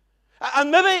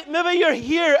 And maybe you're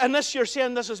here and you're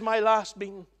saying, this is my last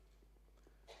meeting.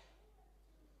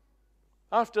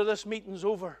 After this meeting's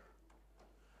over,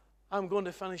 I'm going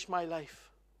to finish my life.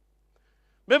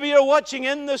 Maybe you're watching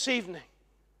in this evening.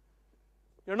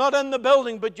 You're not in the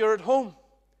building, but you're at home.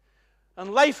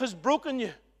 And life has broken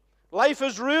you. Life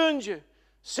has ruined you.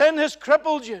 Sin has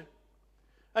crippled you.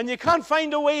 And you can't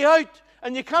find a way out.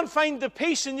 And you can't find the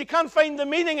peace. And you can't find the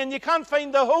meaning. And you can't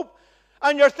find the hope.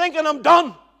 And you're thinking, I'm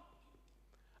done.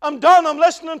 I'm done. I'm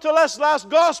listening to this last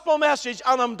gospel message.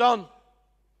 And I'm done.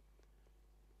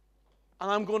 And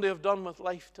I'm going to have done with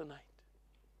life tonight.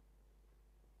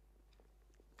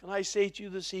 Can I say to you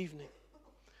this evening,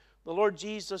 the Lord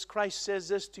Jesus Christ says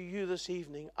this to you this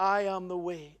evening: I am the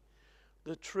way,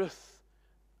 the truth,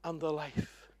 and the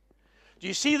life. Do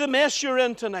you see the mess you're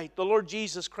in tonight? The Lord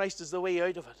Jesus Christ is the way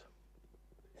out of it.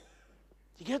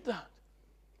 Do you get that?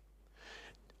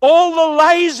 All the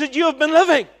lies that you have been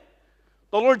living,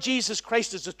 the Lord Jesus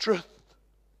Christ is the truth.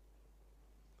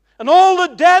 And all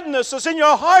the deadness that's in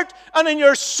your heart and in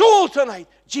your soul tonight,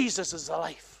 Jesus is the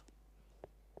life.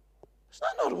 Is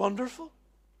that not wonderful?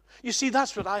 You see,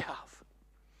 that's what I have.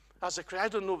 As a Christian, I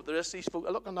don't know what the rest of these folk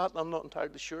are looking at, and I'm not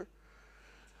entirely sure.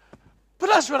 But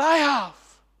that's what I have.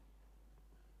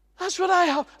 That's what I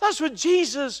have. That's what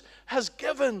Jesus has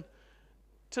given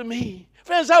to me.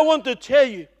 Friends, I want to tell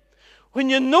you, when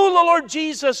you know the Lord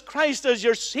Jesus Christ as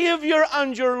your Savior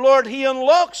and your Lord, He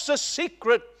unlocks the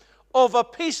secret of a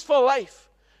peaceful life.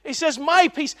 He says, my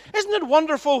peace. Isn't it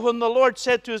wonderful when the Lord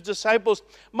said to His disciples,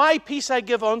 my peace I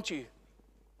give unto you.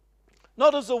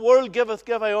 Not as the world giveth,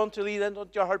 give I unto thee, let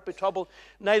not your heart be troubled,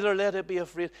 neither let it be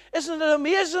afraid. Isn't it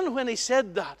amazing when He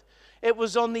said that? It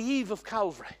was on the eve of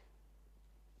Calvary.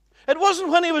 It wasn't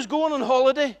when He was going on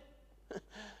holiday.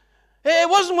 It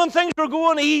wasn't when things were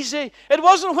going easy. It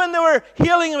wasn't when they were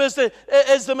healing Him as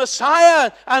the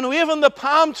Messiah and waving the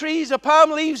palm trees, the palm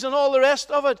leaves and all the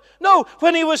rest of it. No,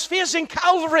 when He was facing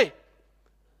Calvary,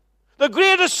 the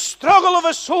greatest struggle of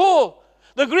His soul,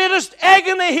 the greatest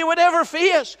agony He would ever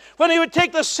face, when He would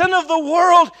take the sin of the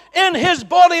world in His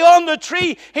body on the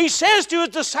tree, He says to His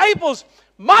disciples,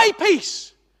 my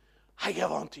peace I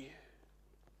give unto you.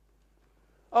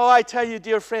 Oh, I tell you,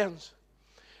 dear friends,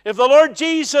 if the Lord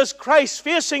Jesus Christ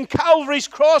facing Calvary's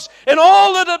cross in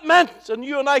all that it meant, and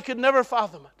you and I could never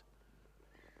fathom it,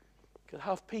 could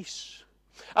have peace.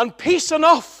 And peace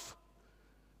enough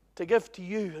to give to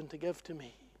you and to give to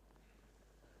me.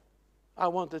 I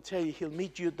want to tell you, He'll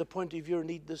meet you at the point of your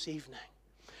need this evening.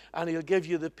 And He'll give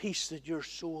you the peace that your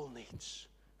soul needs.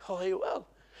 Oh, He will.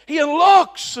 He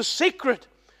unlocks the secret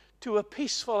to a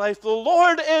peaceful life. The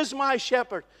Lord is my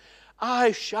shepherd.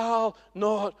 I shall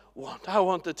not want. I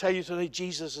want to tell you tonight,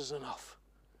 Jesus is enough.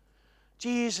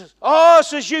 Jesus. Oh,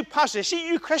 says you pastors. See,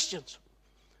 you Christians.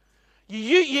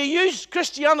 You use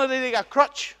Christianity like a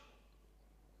crutch.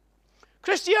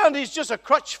 Christianity is just a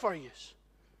crutch for you.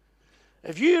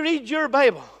 If you read your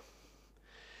Bible,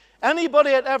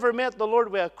 anybody that ever met the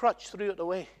Lord with a crutch threw it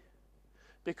away.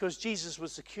 Because Jesus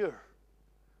was the cure.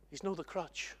 He's not the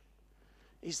crutch.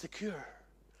 He's the cure.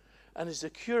 And He's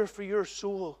the cure for your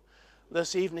soul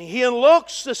this evening. He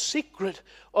unlocks the secret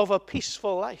of a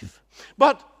peaceful life.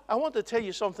 But I want to tell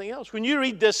you something else. When you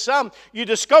read this psalm, you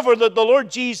discover that the Lord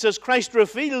Jesus Christ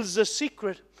reveals the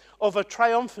secret of a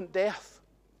triumphant death.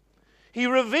 He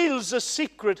reveals the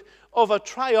secret of a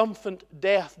triumphant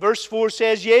death. Verse 4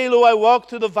 says, yea, lo, I walk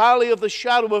through the valley of the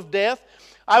shadow of death.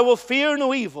 I will fear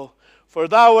no evil, for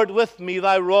thou art with me,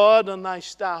 thy rod and thy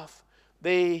staff,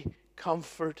 they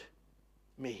comfort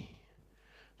me.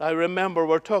 Now remember,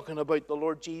 we're talking about the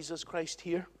Lord Jesus Christ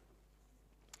here.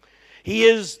 He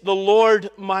is the Lord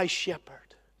my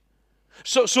shepherd.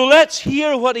 So let's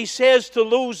hear what He says to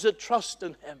those that trust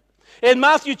in Him. In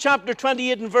Matthew chapter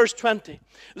 28 and verse 20,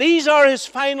 these are His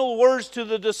final words to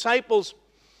the disciples.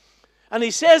 And He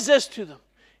says this to them.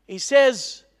 He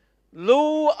says,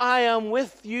 lo, I am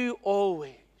with you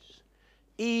always,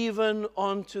 even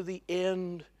unto the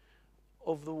end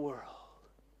of the world.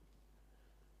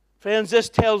 Friends, this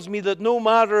tells me that no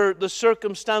matter the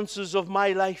circumstances of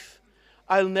my life,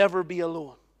 I'll never be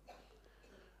alone.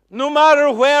 No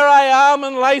matter where I am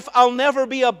in life, I'll never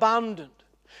be abandoned.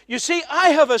 You see, I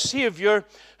have a Savior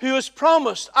who has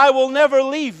promised, I will never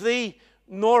leave thee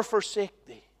nor forsake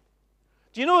thee.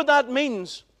 Do you know what that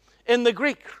means in the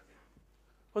Greek?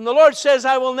 When the Lord says,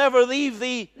 I will never leave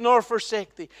thee nor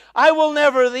forsake thee. I will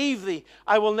never leave thee.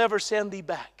 I will never send thee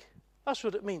back. That's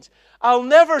what it means. I'll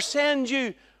never send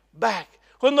you back.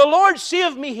 When the Lord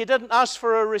saved me, He didn't ask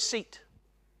for a receipt.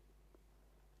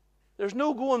 There's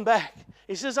no going back.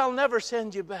 He says, I'll never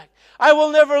send you back. I will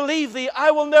never leave thee.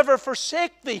 I will never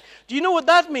forsake thee. Do you know what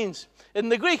that means? In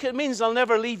the Greek, it means I'll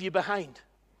never leave you behind.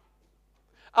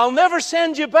 I'll never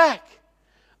send you back.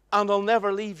 And I'll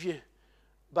never leave you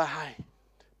behind.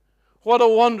 What a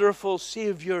wonderful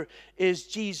Savior is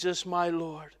Jesus, my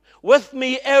Lord. With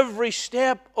me every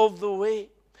step of the way.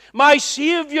 My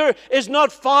Savior is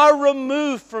not far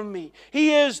removed from me.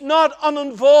 He is not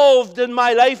uninvolved in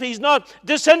my life. He's not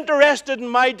disinterested in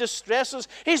my distresses.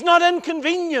 He's not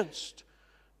inconvenienced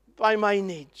by my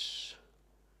needs.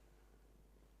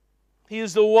 He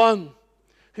is the one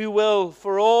who will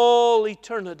for all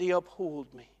eternity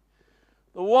uphold me.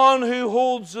 The one who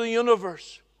holds the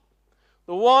universe.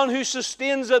 The one who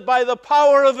sustains it by the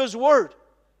power of His Word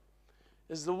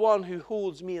is the one who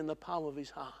holds me in the palm of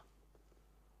His hand.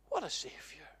 What a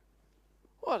Savior.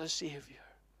 What a Savior.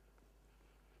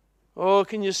 Oh,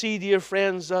 can you see, dear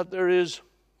friends, that there is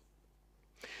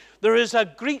a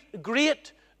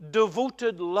great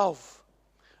devoted love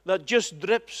that just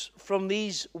drips from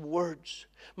these words.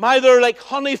 My, they're like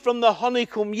honey from the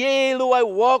honeycomb. Yea, though I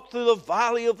walk through the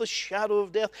valley of the shadow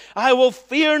of death, I will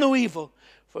fear no evil,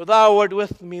 for thou art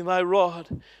with me, thy rod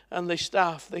and thy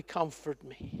staff, they comfort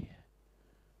me.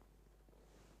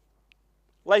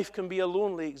 Life can be a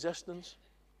lonely existence,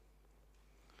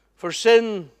 for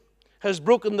sin has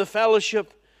broken the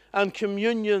fellowship and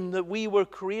communion that we were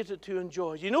created to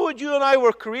enjoy. You know what you and I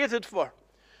were created for?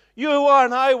 You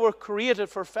and I were created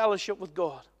for fellowship with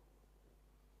God.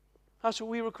 That's what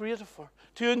we were created for.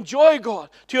 To enjoy God,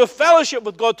 to have fellowship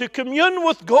with God, to commune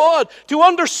with God, to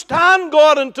understand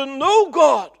God and to know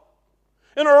God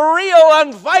in a real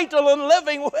and vital and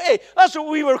living way. That's what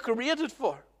we were created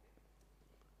for.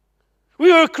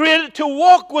 We were created to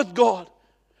walk with God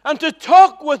and to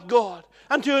talk with God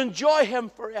and to enjoy Him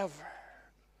forever.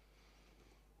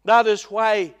 That is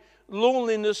why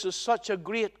loneliness is such a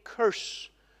great curse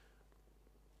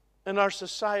in our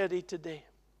society today.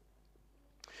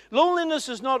 Loneliness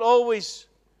is not always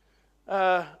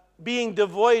being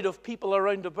devoid of people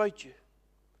around about you.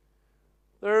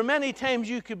 There are many times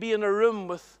you could be in a room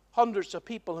with hundreds of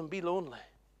people and be lonely.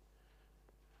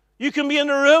 You can be in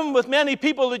a room with many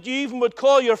people that you even would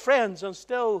call your friends and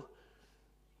still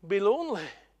be lonely.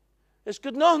 It's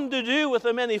got nothing to do with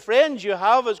how many friends you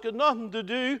have. It's got nothing to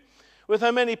do with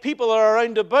how many people are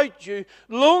around about you.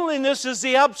 Loneliness is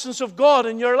the absence of God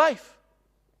in your life.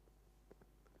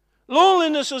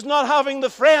 Loneliness is not having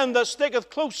the friend that sticketh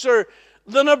closer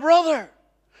than a brother.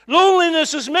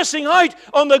 Loneliness is missing out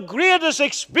on the greatest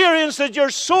experience that your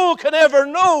soul can ever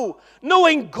know,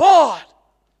 knowing God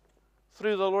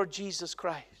through the Lord Jesus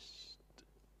Christ.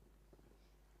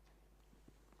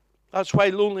 That's why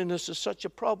loneliness is such a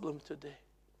problem today.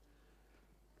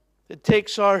 It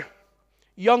takes our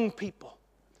young people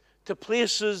to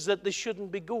places that they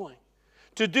shouldn't be going,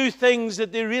 to do things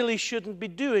that they really shouldn't be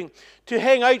doing, to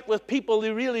hang out with people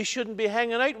they really shouldn't be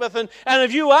hanging out with. And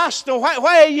if you ask them,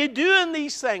 why are you doing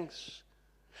these things?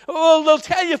 Well, they'll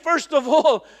tell you, first of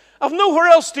all, I've nowhere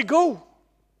else to go.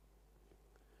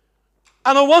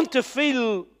 And I want to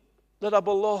feel that I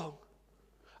belong.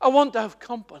 I want to have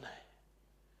company,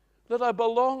 that I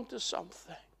belong to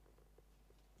something.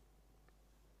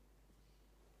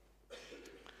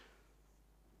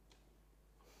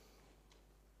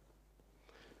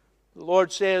 The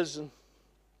Lord says in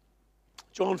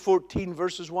John 14,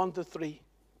 verses 1 to 3,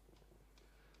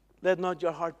 let not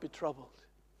your heart be troubled.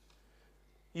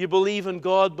 You believe in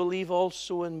God, believe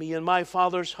also in me. In my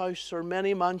Father's house are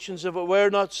many mansions. If it were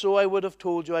not so, I would have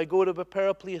told you. I go to prepare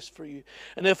a place for you.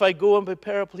 And if I go and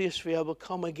prepare a place for you, I will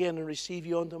come again and receive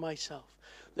you unto myself,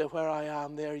 that where I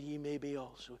am, there ye may be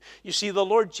also. You see, the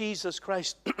Lord Jesus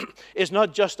Christ is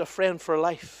not just a friend for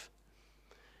life.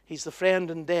 He's the friend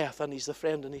in death, and He's the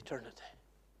friend in eternity.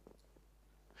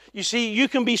 You see, you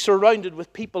can be surrounded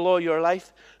with people all your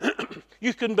life.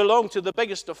 You can belong to the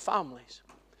biggest of families.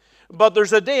 But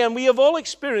there's a day, and we have all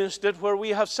experienced it, where we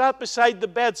have sat beside the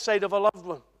bedside of a loved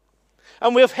one.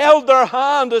 And we have held their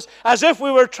hand as if we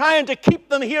were trying to keep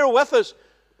them here with us.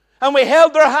 And we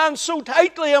held their hand so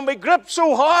tightly, and we gripped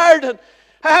so hard,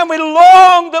 and we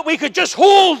longed that we could just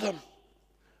hold them.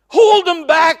 Hold them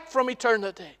back from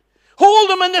eternity.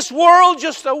 Hold them in this world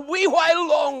just a wee while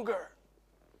longer.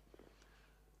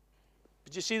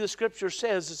 But you see, the Scripture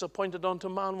says it's appointed unto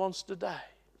man once to die.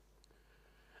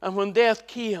 And when death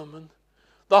came, and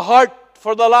the heart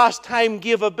for the last time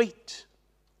gave a beat,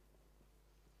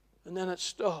 and then it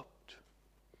stopped.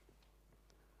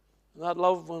 And that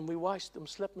loved one, we watched them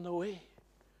slipping away.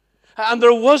 And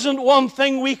there wasn't one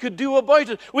thing we could do about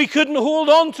it. We couldn't hold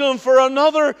on to them for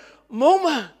another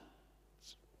moment.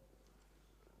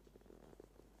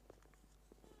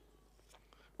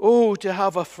 Oh, to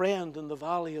have a friend in the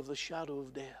valley of the shadow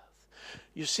of death.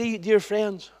 You see, dear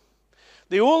friends,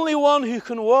 the only one who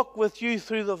can walk with you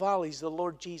through the valley is the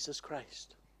Lord Jesus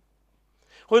Christ.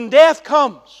 When death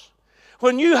comes,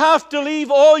 when you have to leave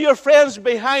all your friends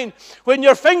behind, when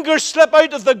your fingers slip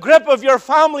out of the grip of your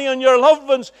family and your loved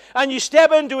ones and you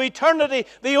step into eternity,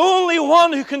 the only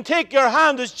one who can take your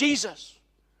hand is Jesus.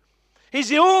 He's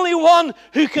the only one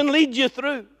who can lead you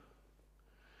through.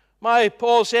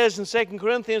 Paul says in 2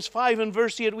 Corinthians 5 and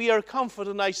verse 8, we are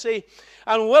confident, I say,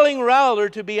 and willing rather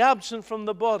to be absent from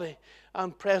the body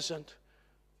and present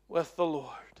with the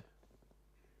Lord.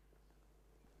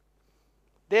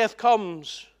 Death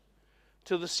comes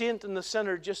to the saint and the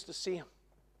sinner just the same.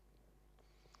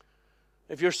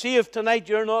 If you're saved tonight,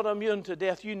 you're not immune to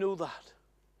death. You know that.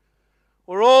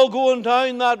 We're all going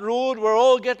down that road. We're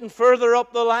all getting further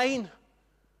up the line.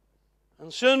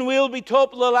 And soon we'll be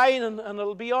top of the line and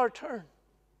it'll be our turn.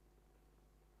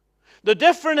 The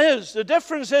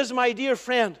difference is, my dear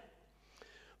friend,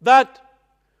 that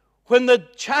when the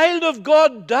child of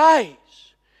God dies,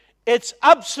 it's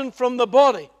absent from the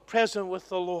body, present with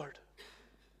the Lord.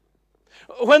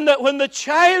 When the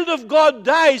child of God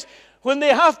dies, when they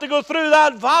have to go through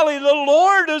that valley, the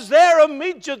Lord is there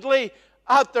immediately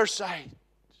at their side,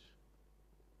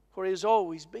 where He has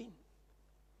always been.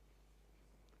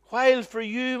 While for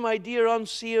you, my dear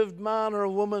unsaved man or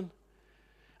woman,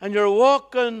 and you're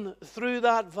walking through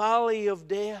that valley of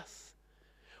death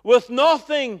with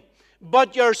nothing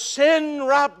but your sin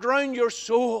wrapped round your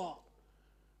soul,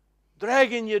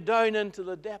 dragging you down into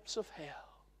the depths of hell.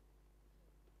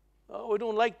 Oh, we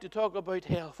don't like to talk about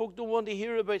hell. Folk don't want to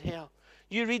hear about hell.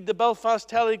 You read the Belfast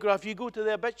Telegraph, you go to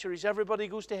the obituaries, everybody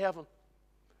goes to heaven.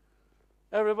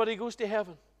 Everybody goes to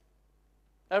heaven.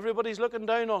 Everybody's looking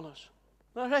down on us.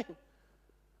 All right?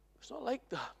 It's not like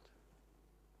that.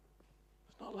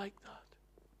 It's not like that.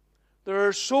 There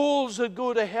are souls that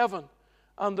go to heaven,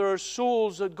 and there are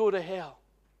souls that go to hell.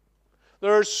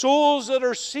 There are souls that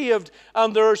are saved,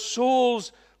 and there are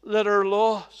souls that are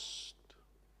lost.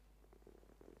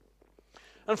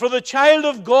 And for the child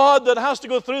of God that has to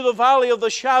go through the valley of the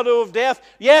shadow of death,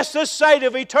 yes, this side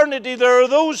of eternity, there are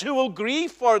those who will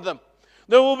grieve for them.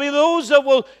 There will be those that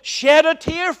will shed a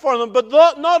tear for them, but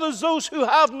not as those who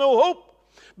have no hope,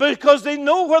 because they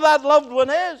know where that loved one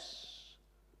is.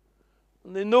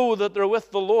 And they know that they're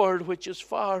with the Lord, which is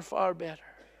far, far better.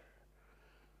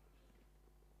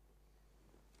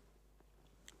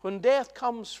 When death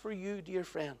comes for you, dear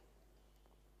friend,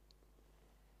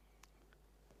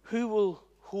 who will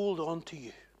hold on to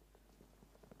you?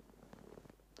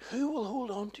 Who will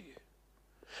hold on to you?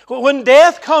 When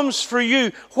death comes for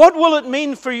you, what will it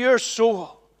mean for your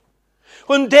soul?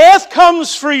 When death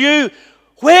comes for you,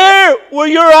 where will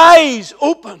your eyes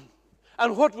open?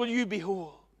 And what will you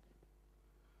behold?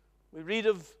 We read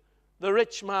of the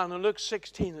rich man in Luke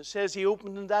 16. It says he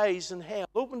opened his eyes in hell.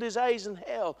 Opened his eyes in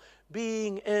hell,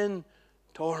 being in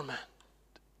torment.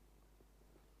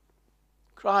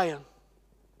 Crying.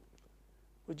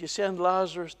 Would you send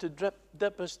Lazarus to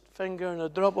dip his finger in a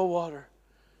drop of water?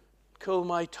 Cool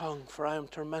my tongue, for I am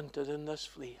tormented in this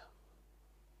flame.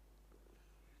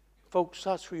 Folks,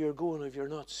 that's where you're going if you're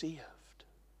not saved.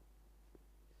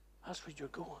 That's where you're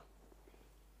going.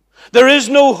 There is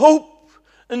no hope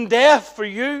in death for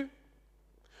you.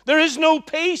 There is no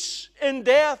peace in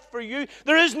death for you.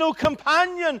 There is no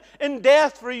companion in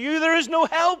death for you. There is no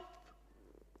help.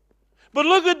 But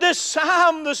look at this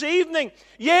psalm this evening.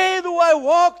 Yea, though I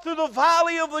walk through the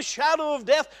valley of the shadow of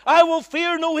death, I will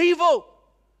fear no evil.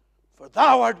 For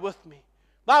thou art with me.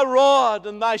 Thy rod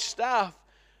and thy staff,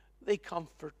 they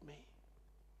comfort me.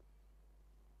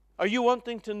 Are you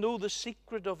wanting to know the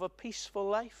secret of a peaceful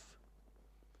life?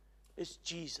 It's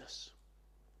Jesus.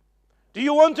 Do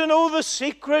you want to know the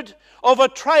secret of a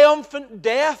triumphant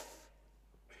death?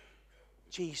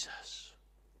 Jesus.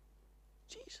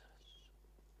 Jesus.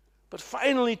 But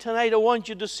finally tonight I want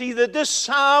you to see that this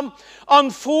psalm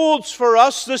unfolds for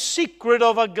us the secret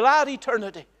of a glad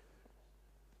eternity.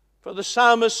 For the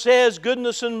psalmist says,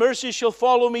 goodness and mercy shall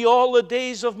follow me all the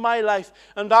days of my life,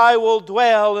 and I will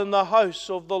dwell in the house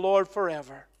of the Lord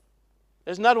forever.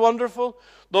 Isn't that wonderful?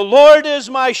 The Lord is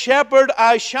my shepherd,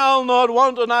 I shall not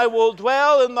want, and I will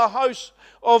dwell in the house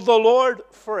of the Lord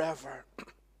forever.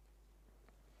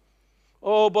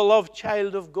 Oh, beloved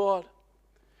child of God,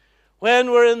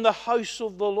 when we're in the house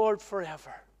of the Lord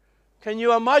forever, can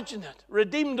you imagine it?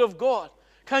 Redeemed of God.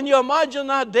 Can you imagine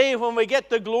that day when we get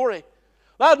to glory?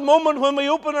 That moment when we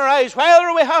open our eyes,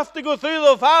 whether we have to go through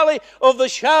the valley of the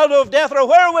shadow of death or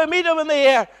where we meet Him in the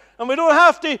air, and we don't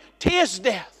have to taste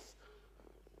death.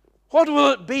 What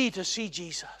will it be to see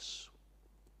Jesus?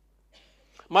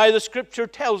 The Scripture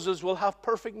tells us we'll have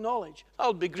perfect knowledge.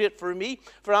 That'll be great for me,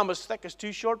 for I'm as thick as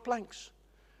two short planks.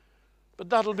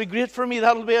 But that'll be great for me.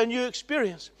 That'll be a new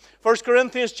experience. 1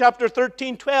 Corinthians chapter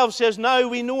 13:12 says, now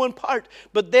we know in part,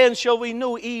 but then shall we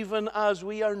know even as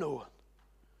we are known.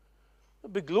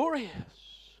 It'll be glorious.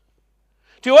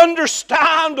 To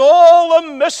understand all the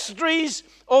mysteries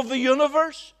of the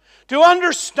universe. To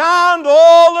understand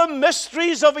all the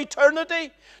mysteries of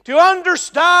eternity. To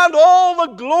understand all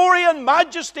the glory and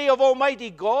majesty of Almighty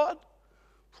God.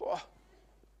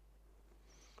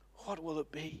 What will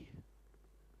it be?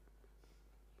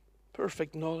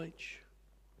 Perfect knowledge.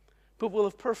 But we'll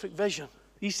have perfect vision.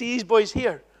 You see these boys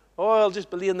here? Oh, I'll just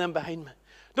be laying them behind me.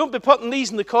 Don't be putting these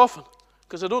in the coffin,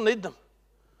 because I don't need them.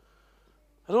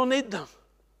 I don't need them.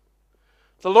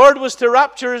 If the Lord was to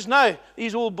rapture us now,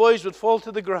 these old boys would fall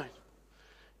to the ground.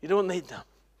 You don't need them.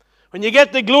 When you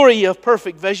get the glory, you have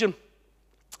perfect vision.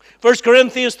 1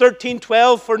 Corinthians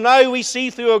 13:12, for now we see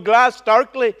through a glass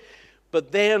darkly,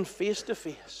 but then face to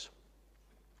face.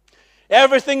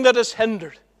 Everything that has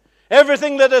hindered,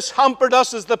 everything that has hampered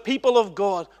us as the people of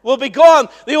God will be gone.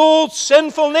 The old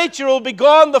sinful nature will be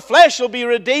gone. The flesh will be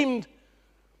redeemed.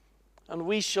 And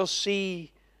we shall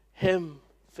see Him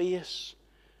face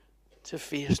to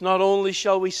face. Not only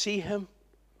shall we see Him,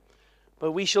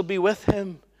 but we shall be with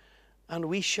Him, and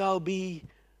we shall be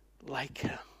like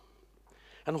Him.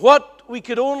 And what we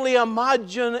could only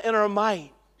imagine in our mind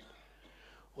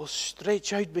will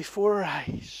stretch out before our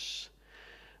eyes,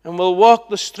 and we'll walk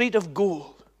the street of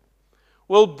gold.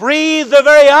 We'll breathe the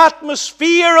very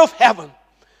atmosphere of heaven,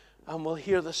 and we'll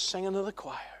hear the singing of the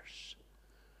choirs.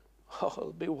 Oh,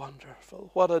 it'll be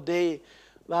wonderful. What a day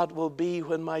that will be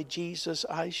when my Jesus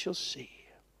I shall see.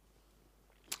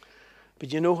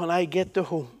 But you know, when I get to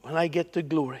home, when I get to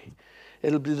glory,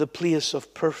 it'll be the place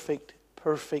of perfect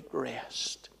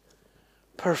rest.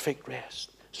 Perfect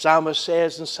rest. Psalmist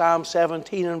says in Psalm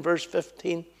 17 and verse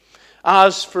 15,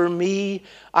 as for me,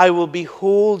 I will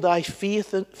behold thy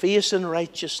face in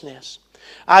righteousness.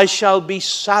 I shall be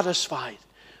satisfied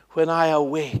when I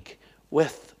awake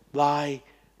with thy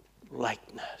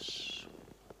likeness.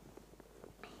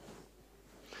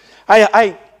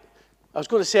 I was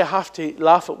going to say I have to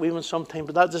laugh at women sometime,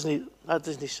 but that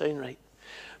doesn't sound right.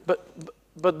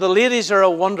 But the ladies are a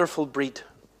wonderful breed.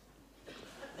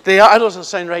 They are. That doesn't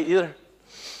sound right either.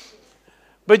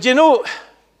 But you know,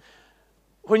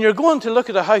 when you're going to look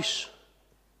at a house,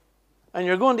 and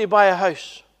you're going to buy a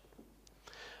house,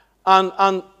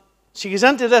 and she goes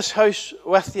into this house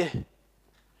with you,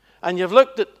 and you've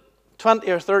looked at 20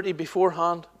 or 30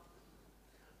 beforehand,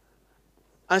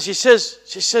 and she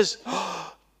says,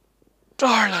 oh,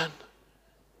 darling,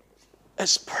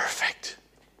 it's perfect.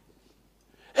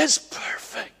 It's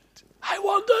perfect. I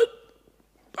want it.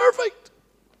 Perfect.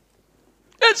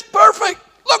 It's perfect.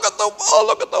 Look at the wall.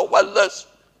 Look at the windows.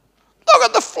 Look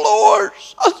at the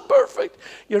floors. That's perfect.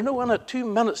 You're no in it 2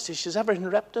 minutes till she's everything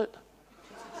ripped out.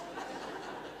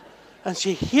 And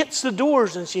she hates the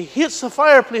doors, and she hates the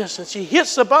fireplace, and she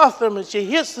hates the bathroom, and she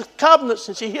hates the cabinets,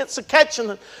 and she hates the kitchen.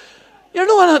 And you're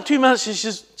no in it 2 minutes till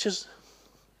she's...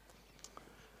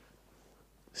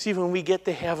 See, when we get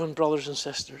to heaven, brothers and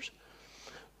sisters,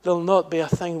 there'll not be a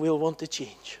thing we'll want to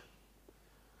change.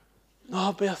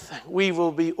 Not be a thing. We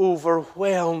will be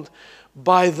overwhelmed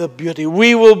by the beauty.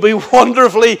 We will be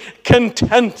wonderfully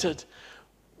contented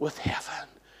with heaven.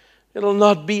 It'll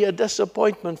not be a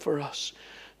disappointment for us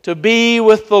to be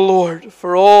with the Lord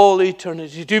for all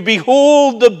eternity, to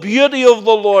behold the beauty of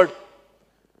the Lord,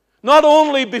 not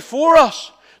only before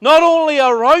us, not only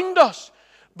around us,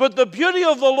 but the beauty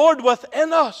of the Lord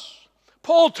within us.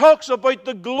 Paul talks about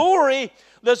the glory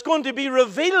that's going to be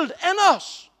revealed in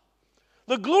us.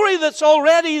 The glory that's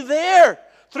already there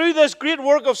through this great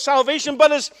work of salvation,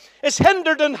 but is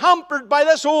hindered and hampered by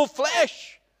this old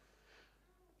flesh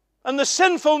and the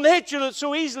sinful nature that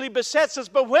so easily besets us.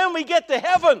 But when we get to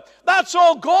heaven, that's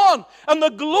all gone. And the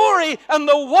glory and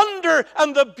the wonder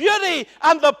and the beauty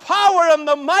and the power and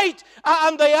the might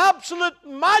and the absolute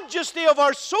majesty of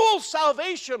our soul's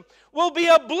salvation will be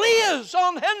ablaze,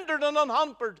 unhindered and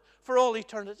unhampered for all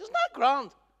eternity. Isn't that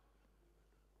grand?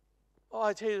 Oh,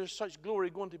 I tell you, there's such glory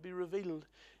going to be revealed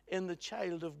in the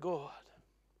child of God.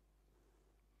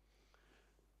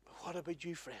 But what about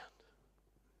you, friend?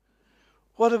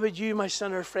 What about you, my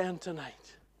sinner friend,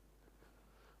 tonight?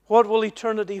 What will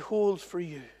eternity hold for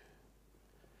you?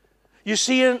 You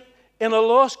see, in a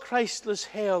lost, Christless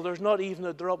hell, there's not even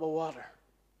a drop of water.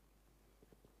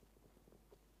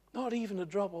 Not even a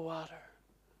drop of water.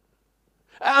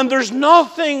 And there's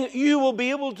nothing you will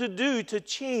be able to do to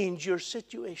change your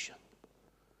situation.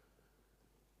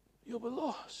 You'll be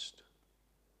lost.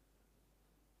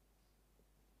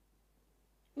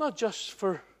 Not just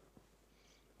for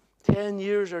 10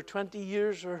 years or 20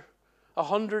 years or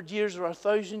 100 years or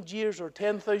 1,000 years or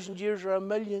 10,000 years or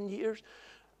 1,000,000 years,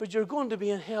 but you're going to be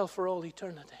in hell for all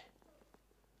eternity.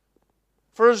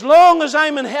 For as long as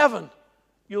I'm in heaven,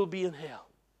 you'll be in hell.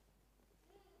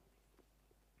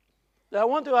 Now, I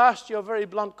want to ask you a very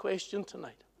blunt question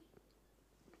tonight.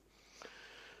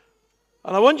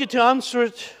 And I want you to answer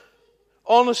it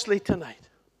honestly tonight.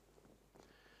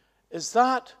 Is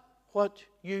that what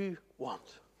you want?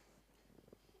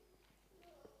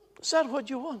 Is that what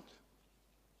you want?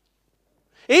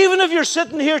 Even if you're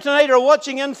sitting here tonight or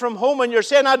watching in from home and you're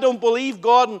saying, I don't believe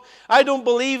God and I don't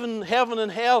believe in heaven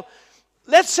and hell,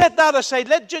 let's set that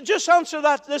aside. Just answer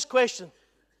this question.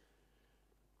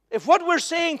 if what we're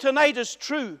saying tonight is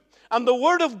true, and the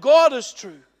Word of God is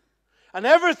true, and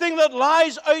everything that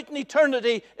lies out in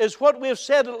eternity is what we've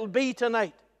said it will be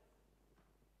tonight,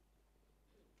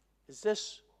 is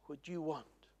this what you want?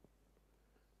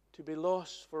 To be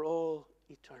lost for all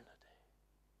eternity?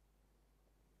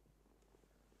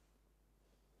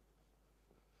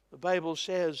 The Bible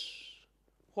says,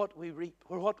 what we reap,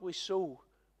 or what we sow,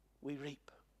 we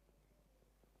reap.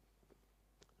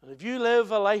 And if you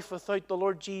live a life without the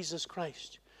Lord Jesus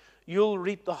Christ, you'll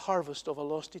reap the harvest of a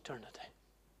lost eternity.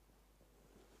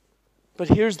 But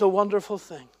here's the wonderful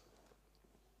thing.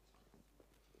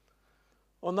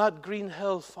 On that green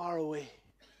hill far away,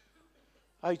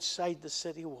 outside the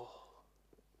city wall,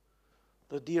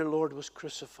 the dear Lord was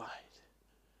crucified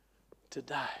to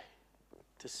die,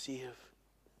 to save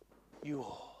you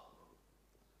all.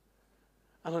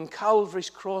 And on Calvary's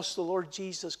cross, the Lord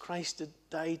Jesus Christ had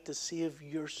died to save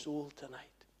your soul tonight.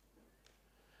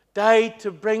 Died to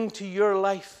bring to your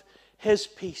life His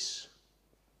peace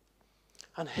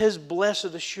and His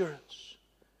blessed assurance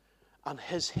and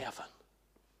His heaven.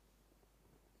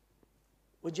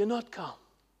 Would you not come?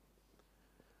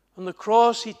 On the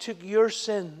cross, He took your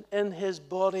sin in His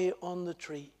body on the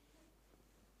tree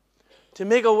to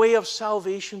make a way of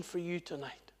salvation for you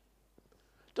tonight.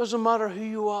 Doesn't matter who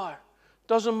you are.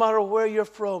 Doesn't matter where you're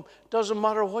from. Doesn't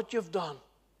matter what you've done.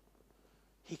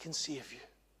 He can save you.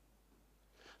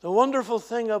 The wonderful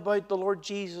thing about the Lord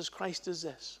Jesus Christ is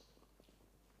this.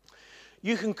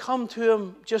 You can come to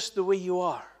Him just the way you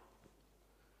are,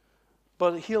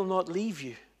 but He'll not leave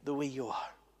you the way you are.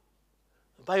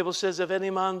 The Bible says, if any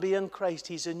man be in Christ,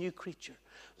 he's a new creature.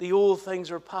 The old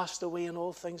things are passed away and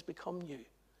all things become new.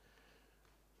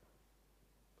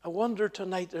 I wonder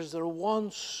tonight, is there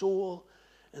one soul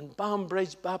in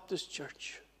Banbridge Baptist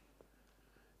Church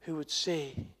who would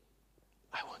say,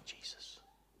 I want Jesus.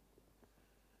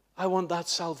 I want that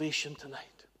salvation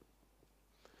tonight.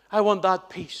 I want that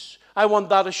peace. I want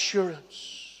that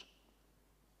assurance.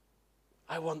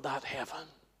 I want that heaven.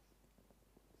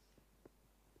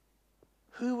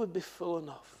 Who would be full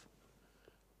enough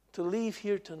to leave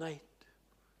here tonight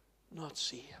not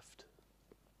saved?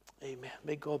 Amen.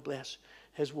 May God bless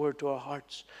His word to our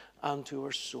hearts and to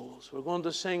our souls. We're going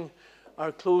to sing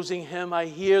our closing hymn. I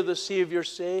hear the Savior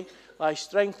say, thy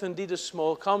strength indeed is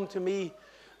small. Come to me,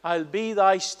 I'll be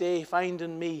thy stay. Find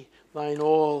in me thine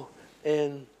all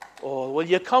in all. Will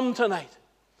you come tonight?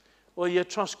 Will you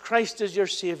trust Christ as your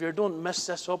Savior? Don't miss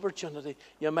this opportunity.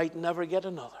 You might never get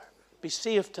another. Be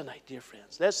saved tonight, dear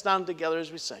friends. Let's stand together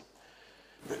as we sing.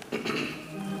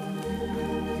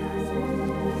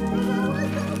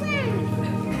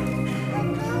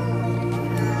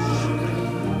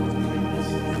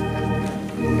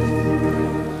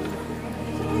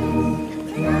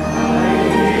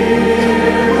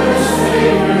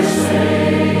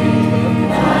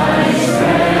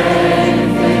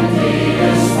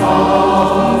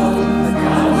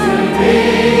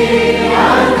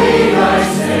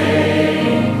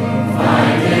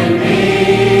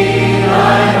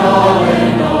 All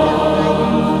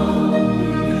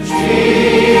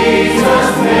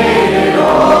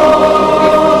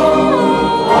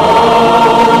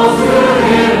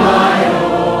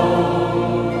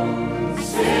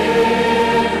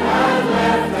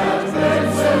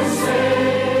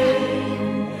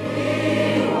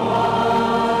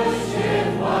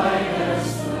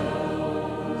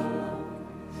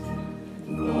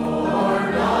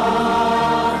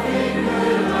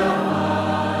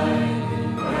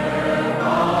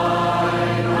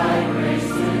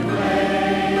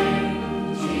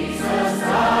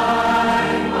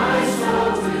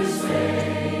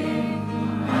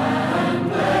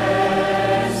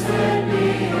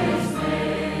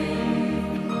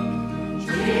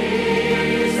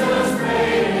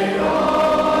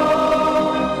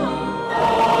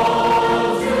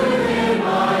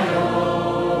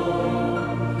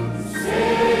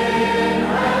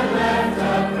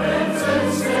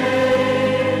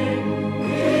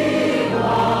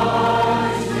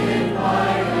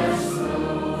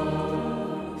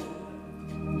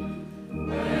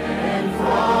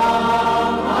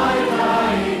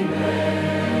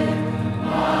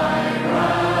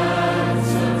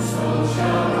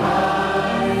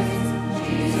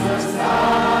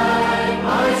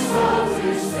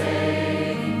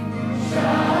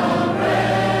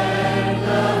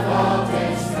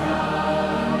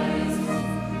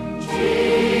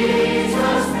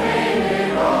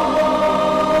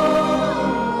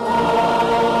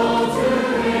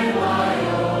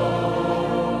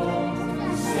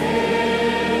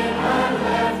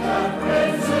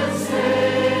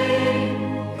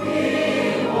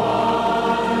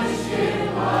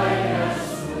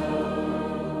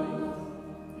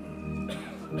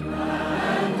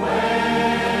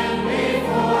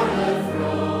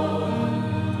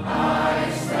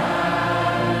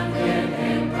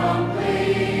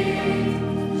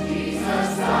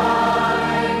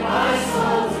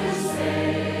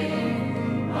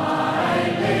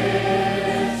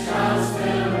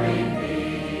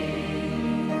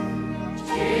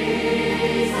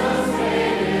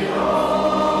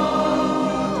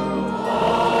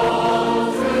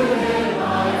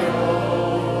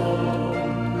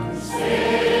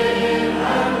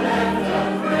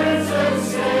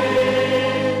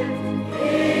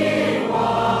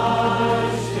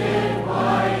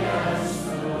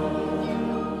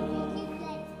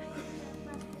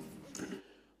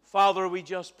Father, we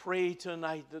just pray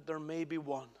tonight that there may be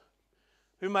one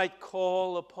who might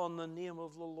call upon the name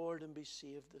of the Lord and be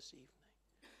saved this evening.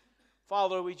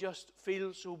 Father, we just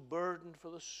feel so burdened for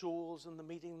the souls in the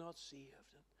meeting not saved.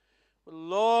 We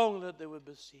long that they would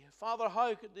be saved. Father,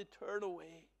 how could they turn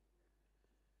away?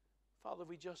 Father,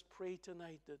 we just pray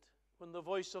tonight that when the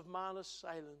voice of man is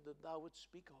silent, that thou would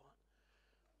speak on.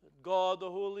 That God, the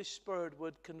Holy Spirit,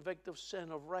 would convict of sin,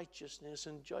 of righteousness,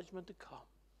 and judgment to come.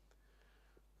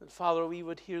 And Father, we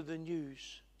would hear the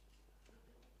news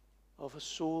of a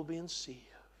soul being saved.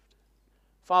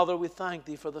 Father, we thank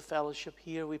thee for the fellowship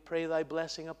here. We pray thy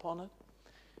blessing upon it.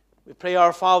 We pray,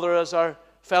 our Father, as our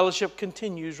fellowship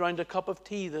continues round a cup of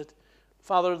tea, that,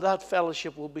 Father, that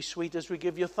fellowship will be sweet as we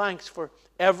give you thanks for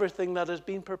everything that has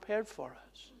been prepared for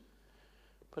us.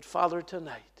 But Father,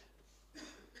 tonight,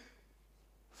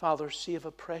 Father, save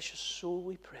a precious soul,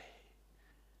 we pray.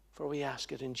 For we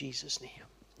ask it in Jesus' name.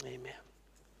 Amen.